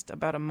noticed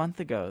about a month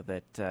ago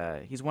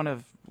that he's one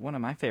of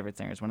my favorite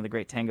singers, one of the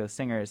great tango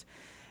singers.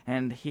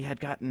 And he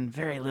had gotten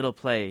very little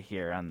play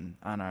here on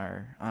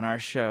our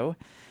show,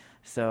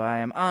 so I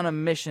am on a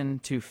mission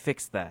to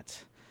fix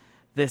that.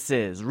 This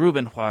is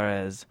Ruben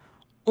Juarez,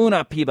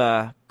 Una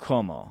Piba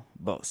Como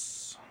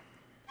Vos.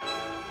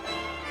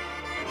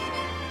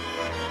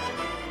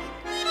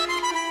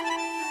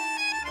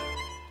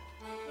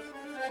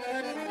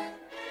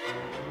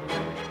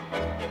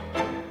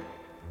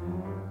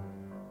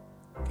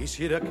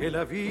 Quisiera que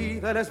la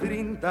vida les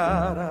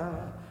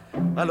brindara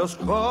a los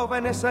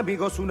jóvenes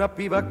amigos una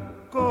piba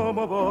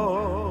como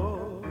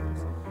vos,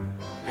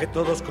 que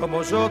todos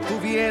como yo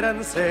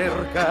tuvieran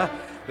cerca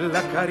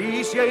la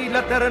caricia y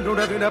la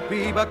ternura de una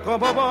piba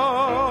como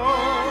vos.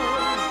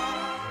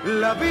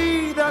 La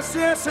vida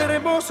se hace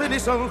hermosa y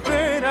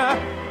lisonjera,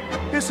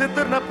 es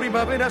eterna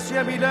primavera si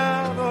a mi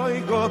lado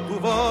oigo tu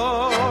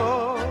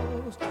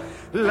voz.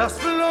 Las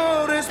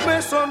flores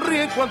me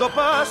sonríen cuando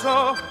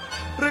paso,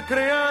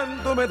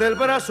 recreándome del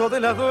brazo de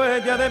la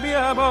dueña de mi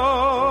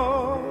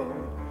amor.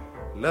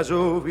 La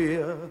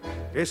lluvia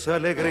es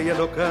alegre y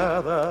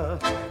alocada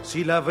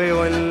si la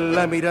veo en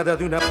la mirada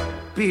de una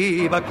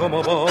piba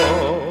como vos.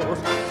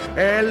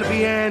 El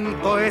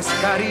viento es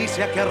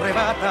caricia que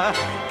arrebata,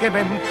 que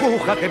me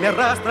empuja, que me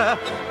arrastra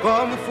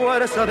con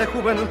fuerza de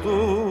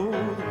juventud.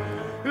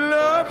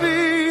 La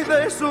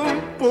vida es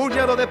un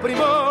puñado de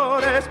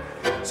primores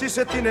si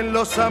se tienen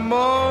los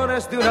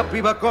amores de una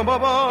piba como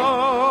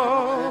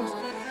vos.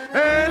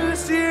 El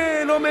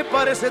cielo me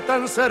parece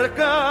tan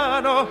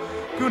cercano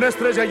que una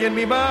estrella hay en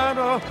mi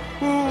mano,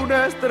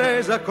 una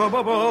estrella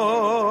como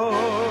vos.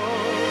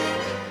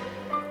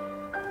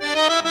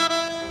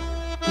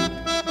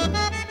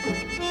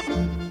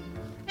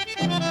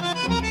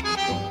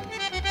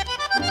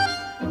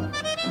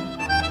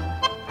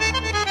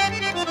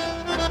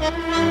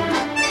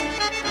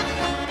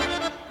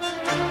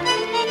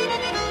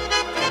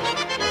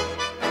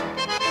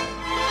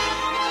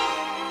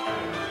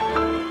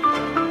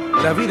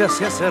 La vida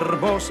se hace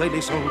hermosa y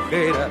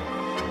lisonjera,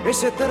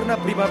 es eterna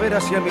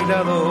primavera si a mi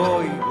lado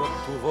oigo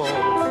tu voz.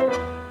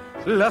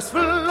 Las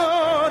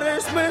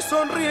flores me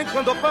sonríen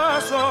cuando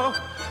paso,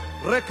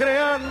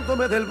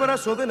 recreándome del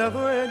brazo de la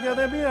dueña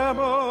de mi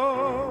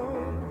amor.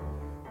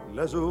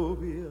 La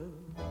lluvia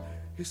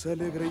es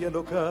alegre y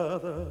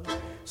alocada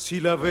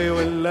si la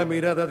veo en la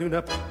mirada de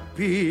una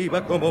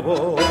piba como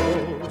vos.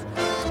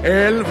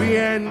 El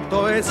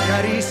viento es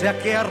caricia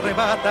que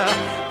arrebata,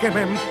 que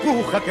me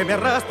empuja, que me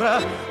arrastra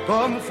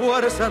con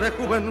fuerza de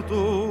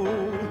juventud.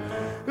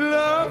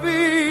 La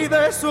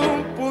vida es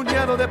un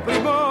puñado de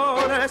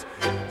primores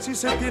si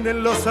se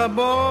tienen los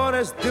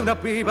amores de una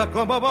piba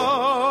como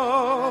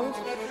vos.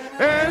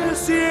 El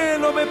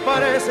cielo me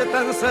parece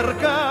tan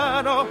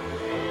cercano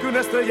que una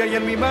estrella hay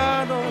en mi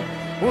mano,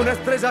 una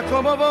estrella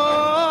como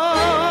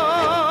vos.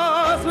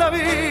 La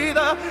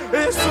vida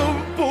es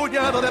un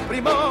puñado de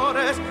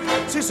primores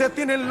si se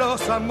tienen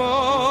los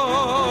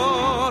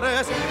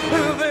amores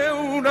de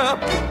una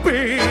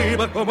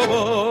piba como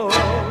vos.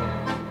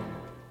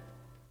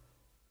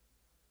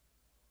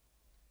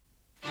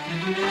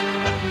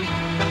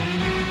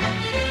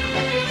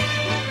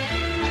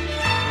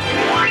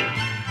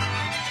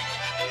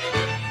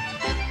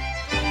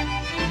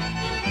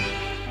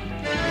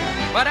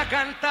 Para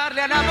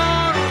cantarle al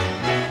amor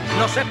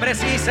no se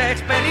precisa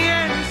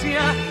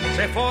experiencia,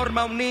 se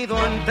forma un nido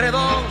entre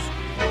dos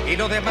y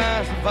lo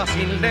demás va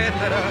sin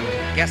letra,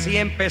 que así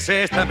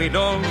empecé esta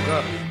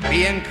milonga,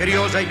 bien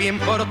criolla y bien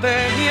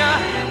porteña,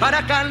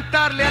 para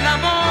cantarle al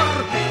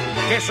amor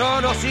que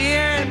solo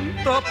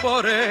siento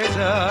por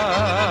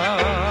ella.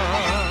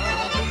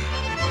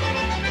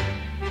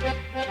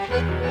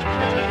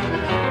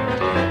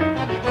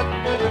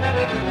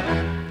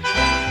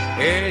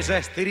 Ella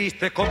es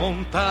triste como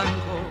un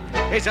tango,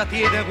 ella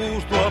tiene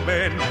gusto a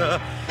menta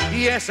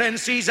y es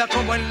sencilla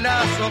como el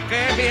lazo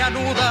que me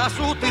anuda a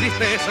su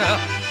tristeza.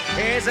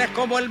 Ella es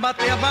como el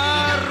mate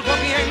amargo,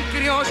 bien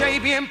criolla y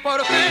bien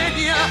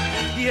porteña,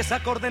 y ese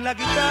acorde en la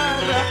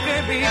guitarra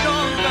que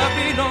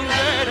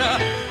milonguera,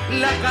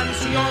 la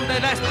canción de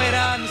la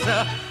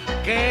esperanza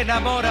que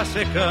enamora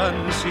se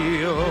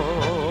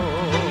canción.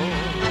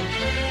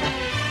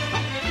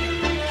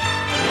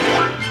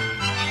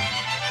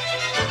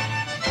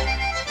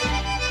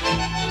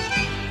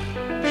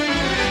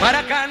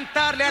 Para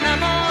cantarle al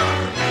amor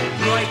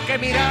no hay que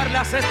mirar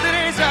las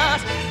estrellas,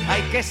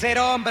 hay que ser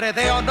hombre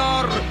de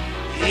honor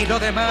y lo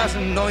demás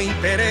no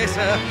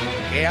interesa,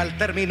 que al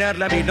terminar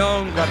la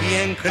milonga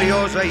bien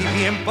criolla y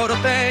bien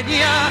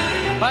porteña,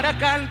 para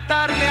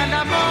cantarle al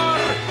amor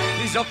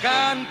yo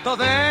canto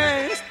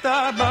de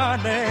esta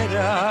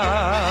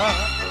manera.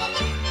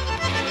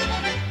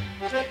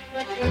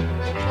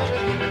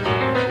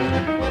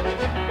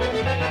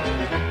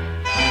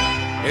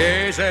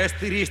 Ella es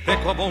triste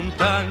como un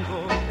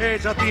tango,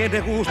 ella tiene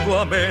gusto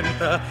a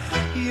menta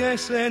y es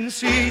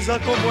sencilla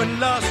como el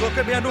lazo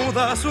que me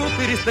anuda a su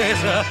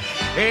tristeza.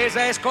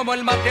 Ella es como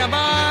el mate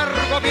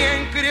amargo,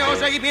 bien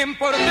criolla y bien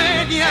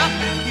porteña,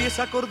 y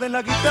ese acorde en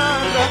la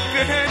guitarra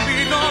que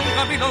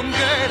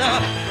milonguera,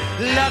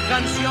 la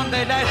canción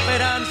de la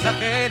esperanza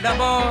que el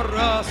amor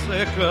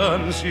hace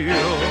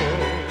canción.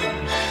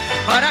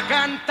 Para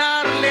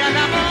cantarle al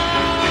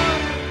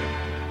amor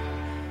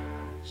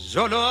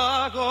yo lo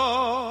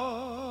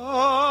hago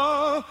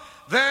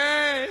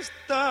de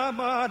esta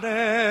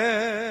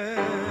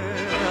manera.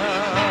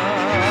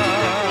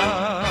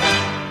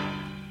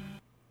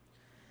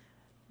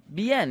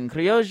 Bien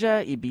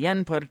criolla y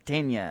bien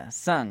porteña,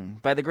 sung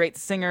by the great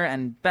singer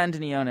and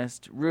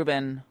bandoneonist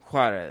Rubén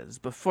Juárez.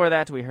 Before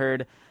that, we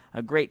heard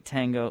a great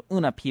tango,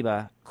 Una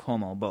Piba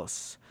Como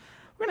Vos.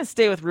 We're going to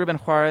stay with Rubén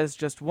Juárez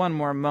just one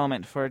more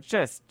moment for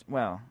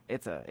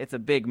it's a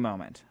big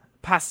moment.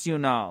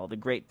 Pasional, the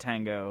great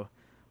tango,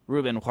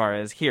 Rubén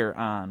Juárez, here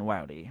on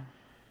Wowdy.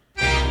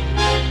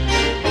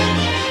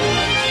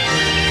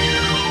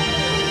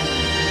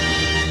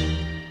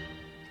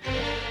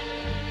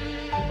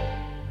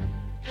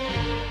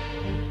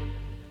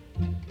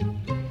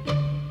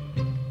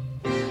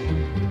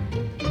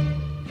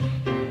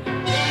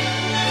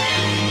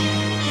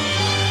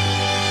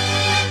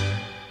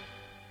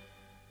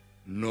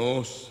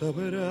 No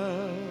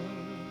sabrás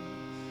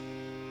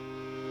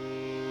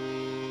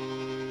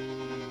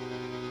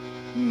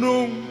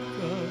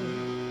nunca,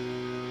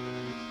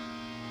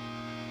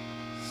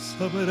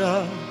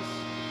 sabrás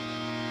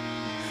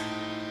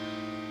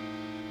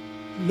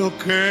lo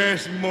que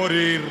es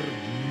morir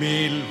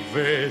 1000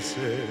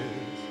 veces.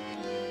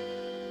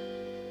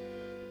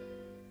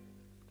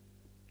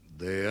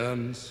 de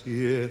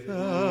ansiedad.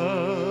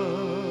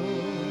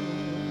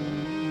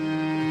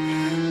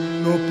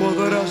 No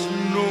podrás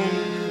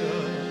nunca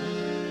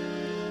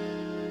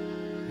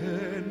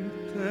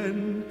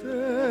entender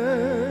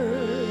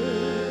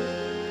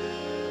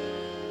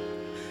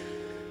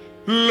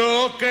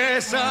lo que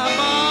es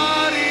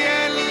amar y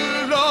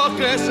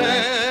enloquecer.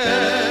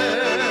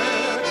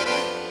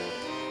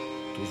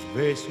 Tus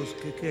besos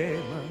que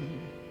queman,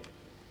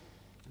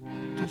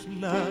 tus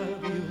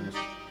labios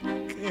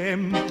que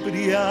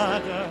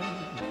embriagan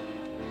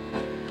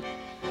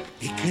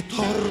y que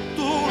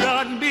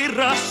torturan mi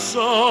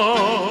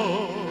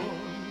razón.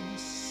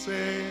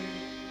 Sé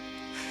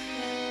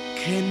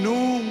que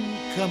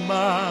nunca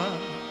más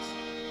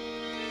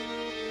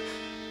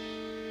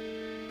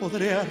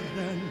podré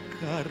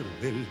arrancar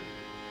del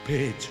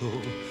pecho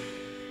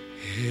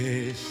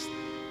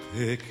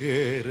este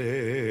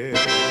querer.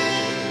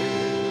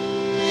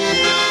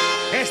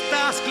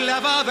 Estás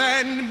clavada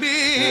en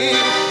mí,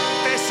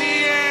 te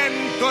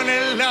siento en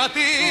el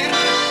latir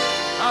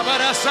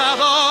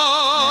abrazador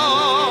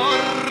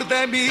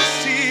de mis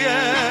sienes.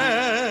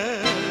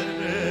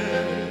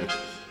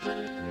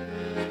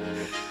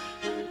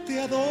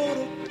 Te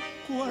adoro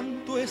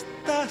cuando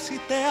estás y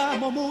te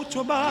amo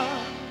mucho más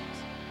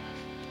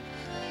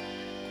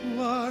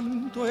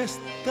cuando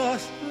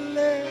estás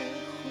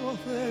lejos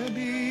de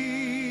mí.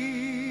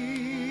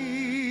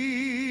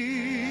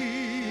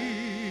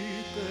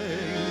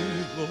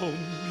 Tengo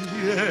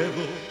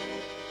miedo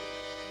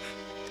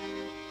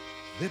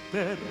de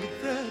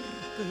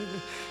perderte,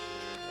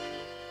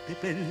 de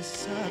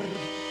pensar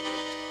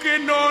que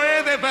no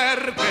he de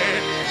verte,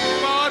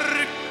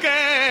 porque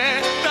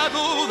esta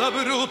duda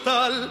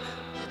brutal,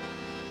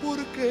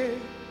 porque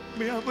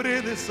me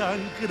habré de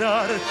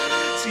sangrar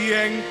si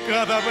en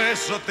cada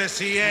beso te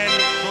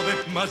siento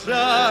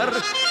desmayar.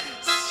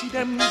 Sin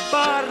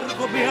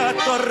embargo me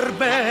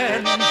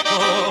atormento,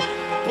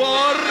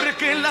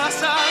 porque la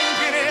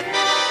sangre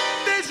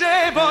te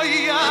llevo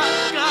y a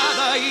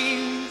cada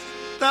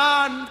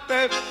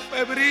instante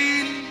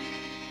febril.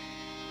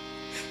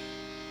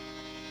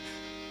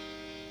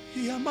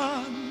 Y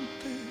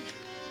amante,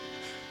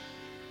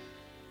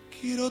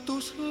 quiero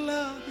tus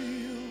labios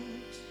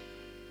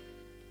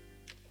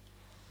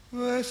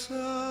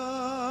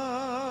besar.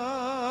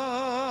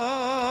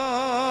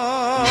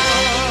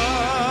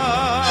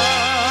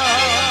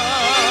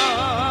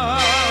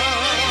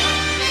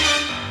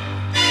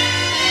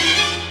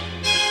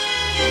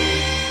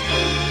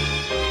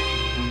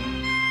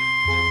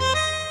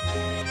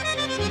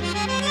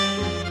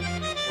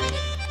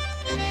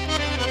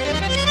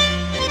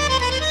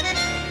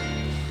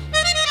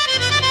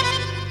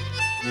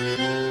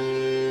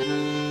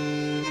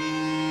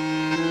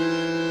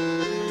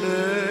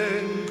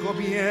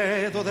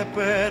 De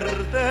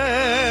perderte,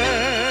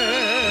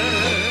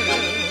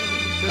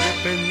 de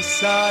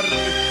pensar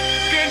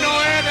que no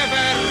he de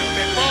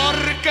verte,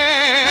 porque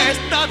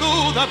esta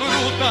duda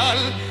brutal,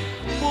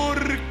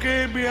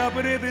 porque me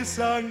habré de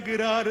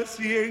sangrar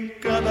si en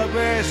cada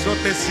beso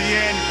te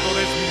siento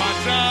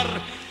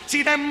desmayar.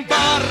 Sin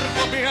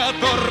embargo me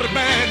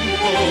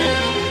atormento,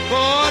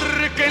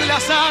 porque en la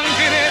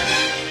sangre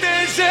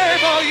te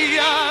llevo y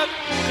a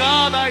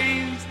cada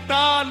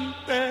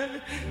instante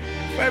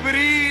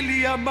febril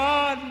y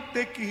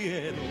amante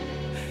quiero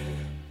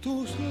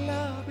tus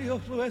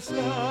labios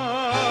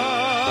besar.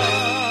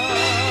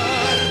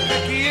 Te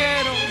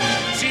quiero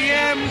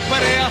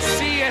siempre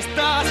así,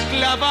 estás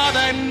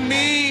clavada en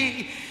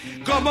mí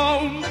como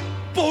un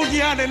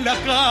puñal en la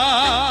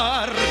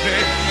carne,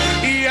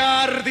 y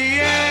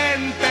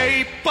ardiente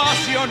y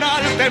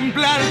pasional,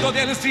 temblando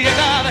de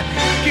ansiedad,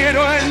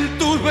 quiero en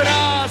tus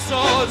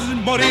brazos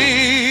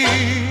morir.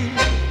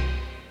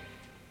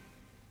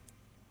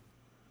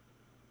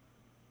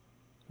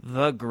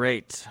 The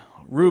great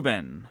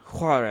Ruben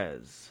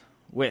Juarez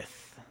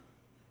with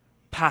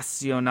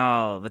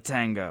Pasional, the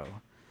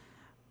tango.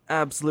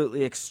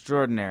 Absolutely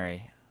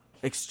extraordinary.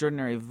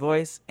 Extraordinary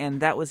voice,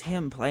 and that was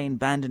him playing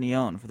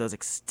bandoneon for those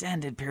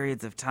extended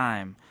periods of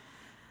time.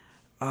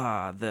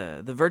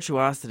 The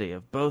virtuosity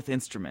of both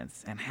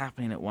instruments and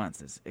happening at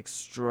once is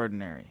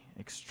extraordinary.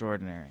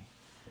 Extraordinary.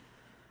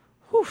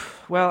 Whew.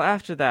 Well,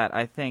 after that,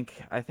 I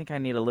think I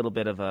need a little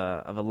bit of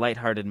a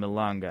lighthearted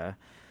milonga.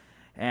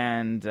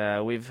 And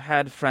we've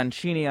had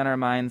Franchini on our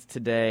minds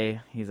today.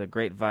 He's a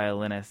great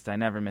violinist. I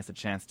never miss a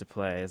chance to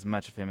play as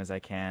much of him as I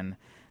can.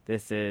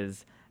 This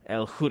is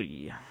El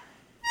Juri.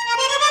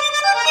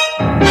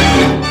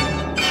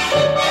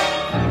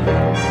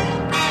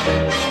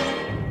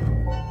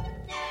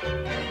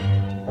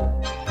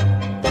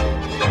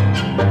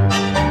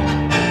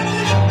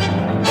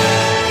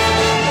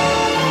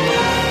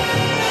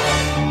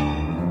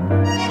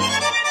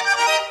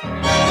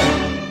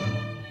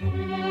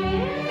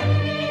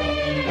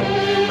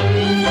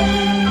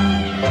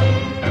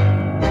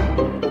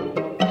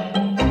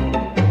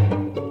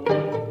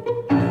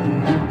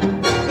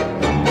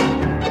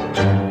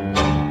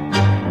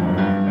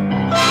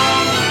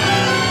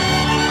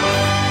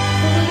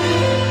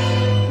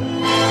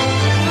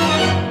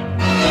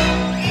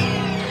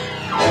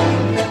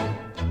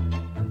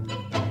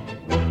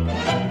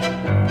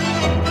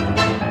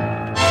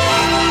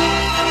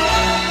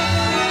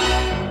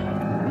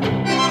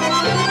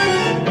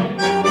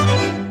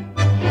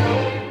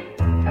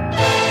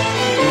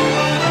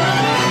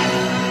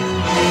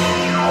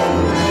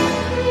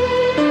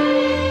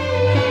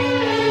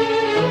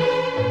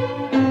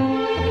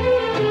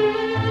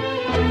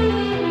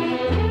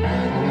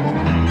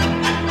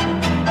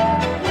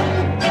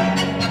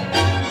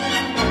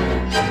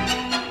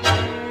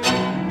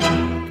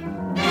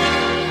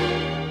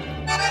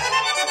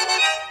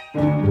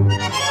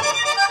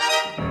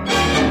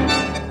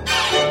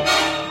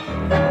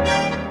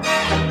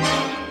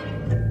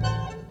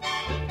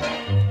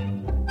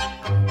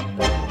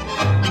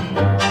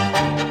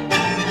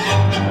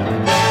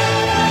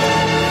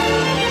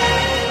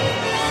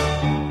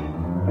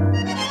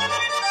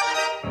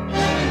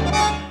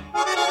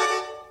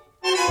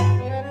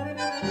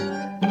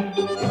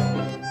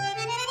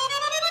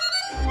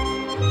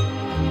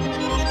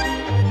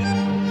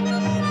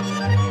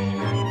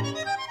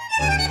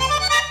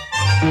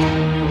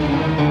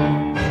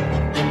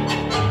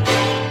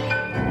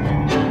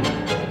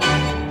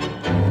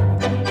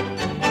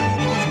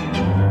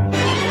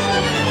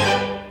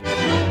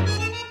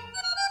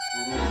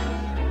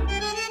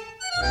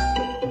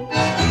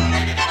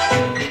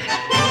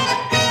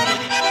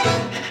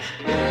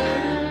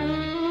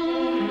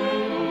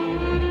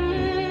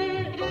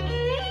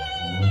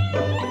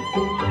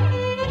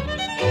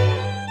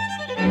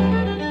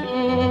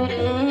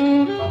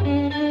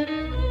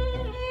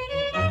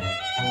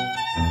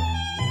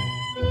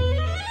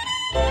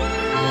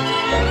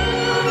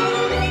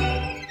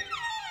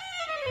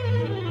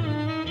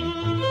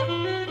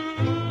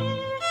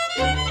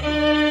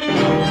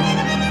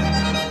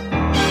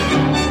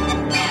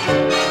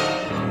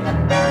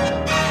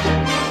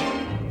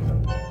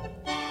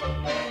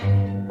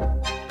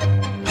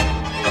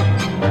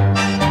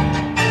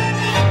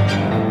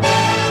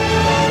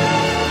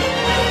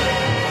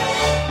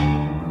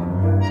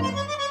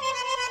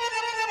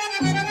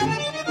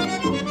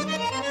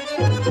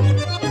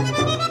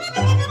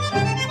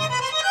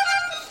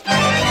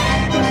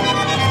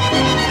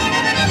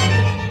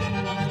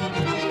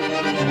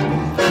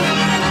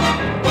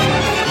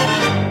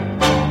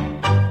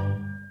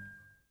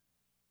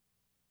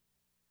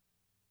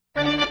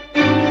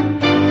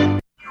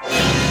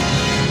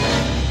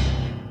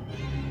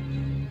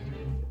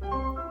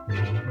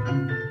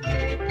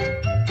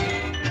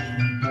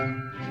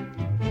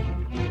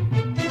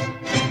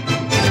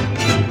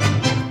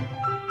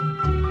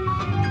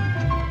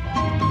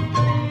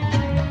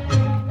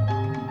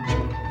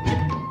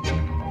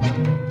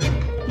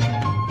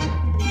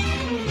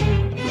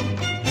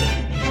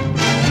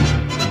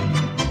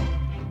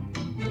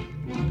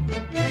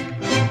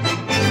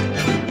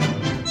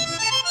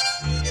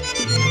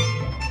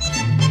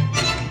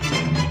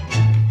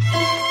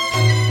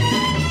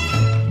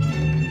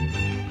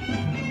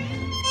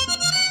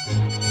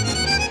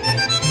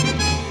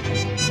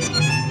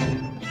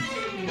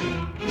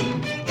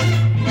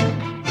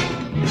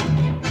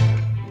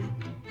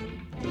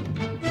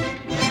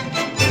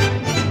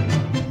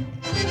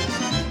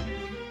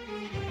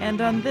 And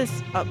on this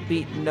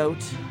upbeat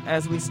note,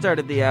 as we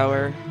started the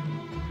hour,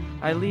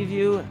 I leave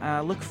you.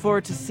 Look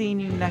forward to seeing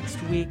you next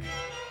week.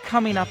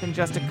 Coming up in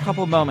just a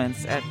couple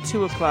moments at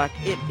 2 o'clock,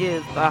 it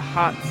is the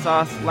Hot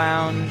Sauce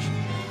Lounge.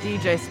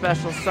 DJ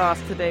Special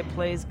Sauce today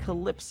plays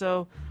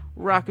calypso,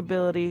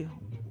 rockabilly,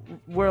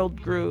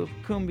 world groove,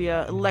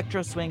 cumbia,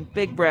 electro swing,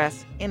 big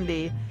brass,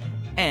 indie,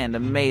 and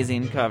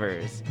amazing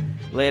covers.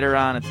 Later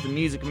on, it's the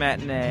Music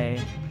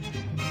Matinee.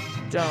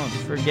 Don't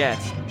forget,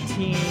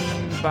 Teen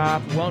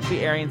Bop won't be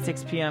airing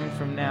 6 p.m.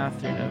 from now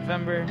through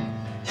November.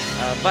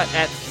 But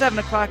at 7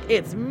 o'clock,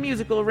 it's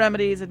Musical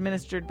Remedies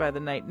administered by the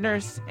Night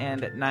Nurse,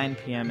 and at 9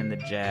 p.m. in the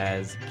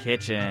Jazz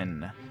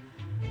Kitchen.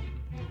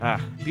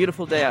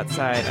 Beautiful day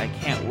outside. I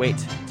can't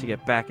wait to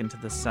get back into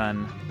the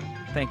sun.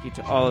 Thank you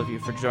to all of you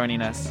for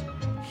joining us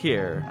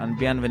here on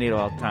Bienvenido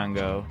al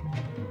Tango.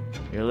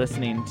 You're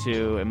listening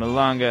to a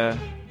milonga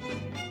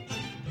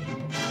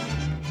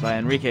by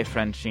Enrique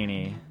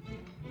Francini,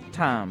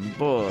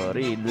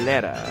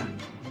 Tamborilera.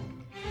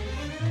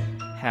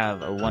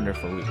 Have a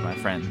wonderful week, my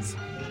friends.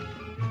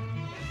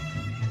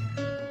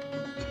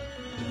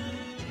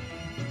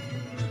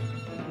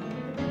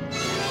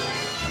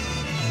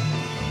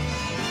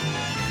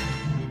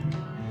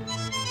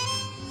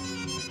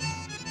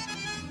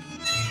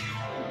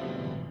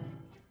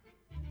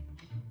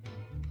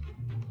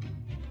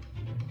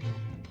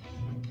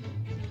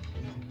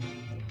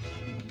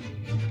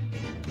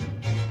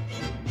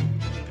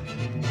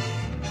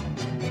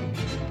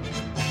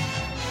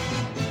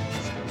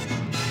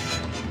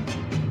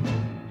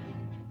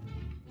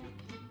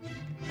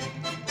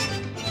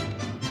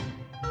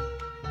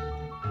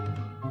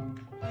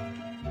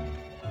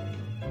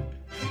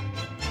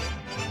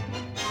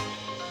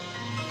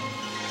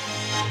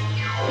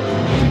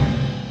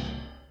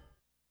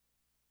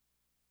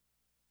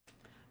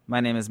 My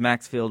name is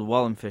Maxfield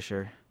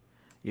Wallenfisher.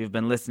 You've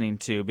been listening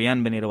to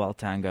Bienvenido al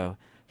Tango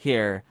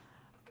here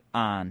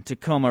on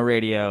Tacoma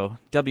Radio,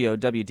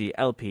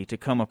 WOWD-LP,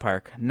 Tacoma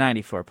Park,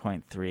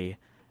 94.3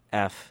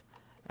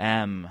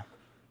 FM.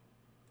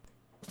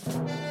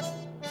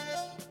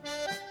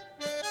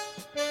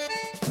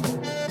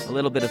 A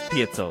little bit of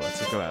Piazzola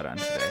to go out on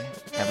today.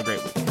 Have a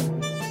great week.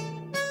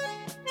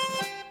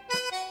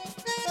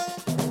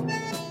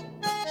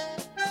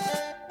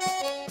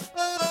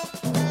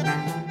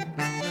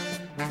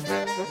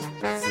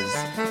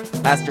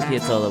 Astor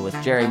Piazzolla with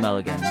Jerry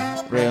Mulligan,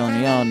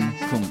 Reunion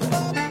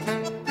Cumbre.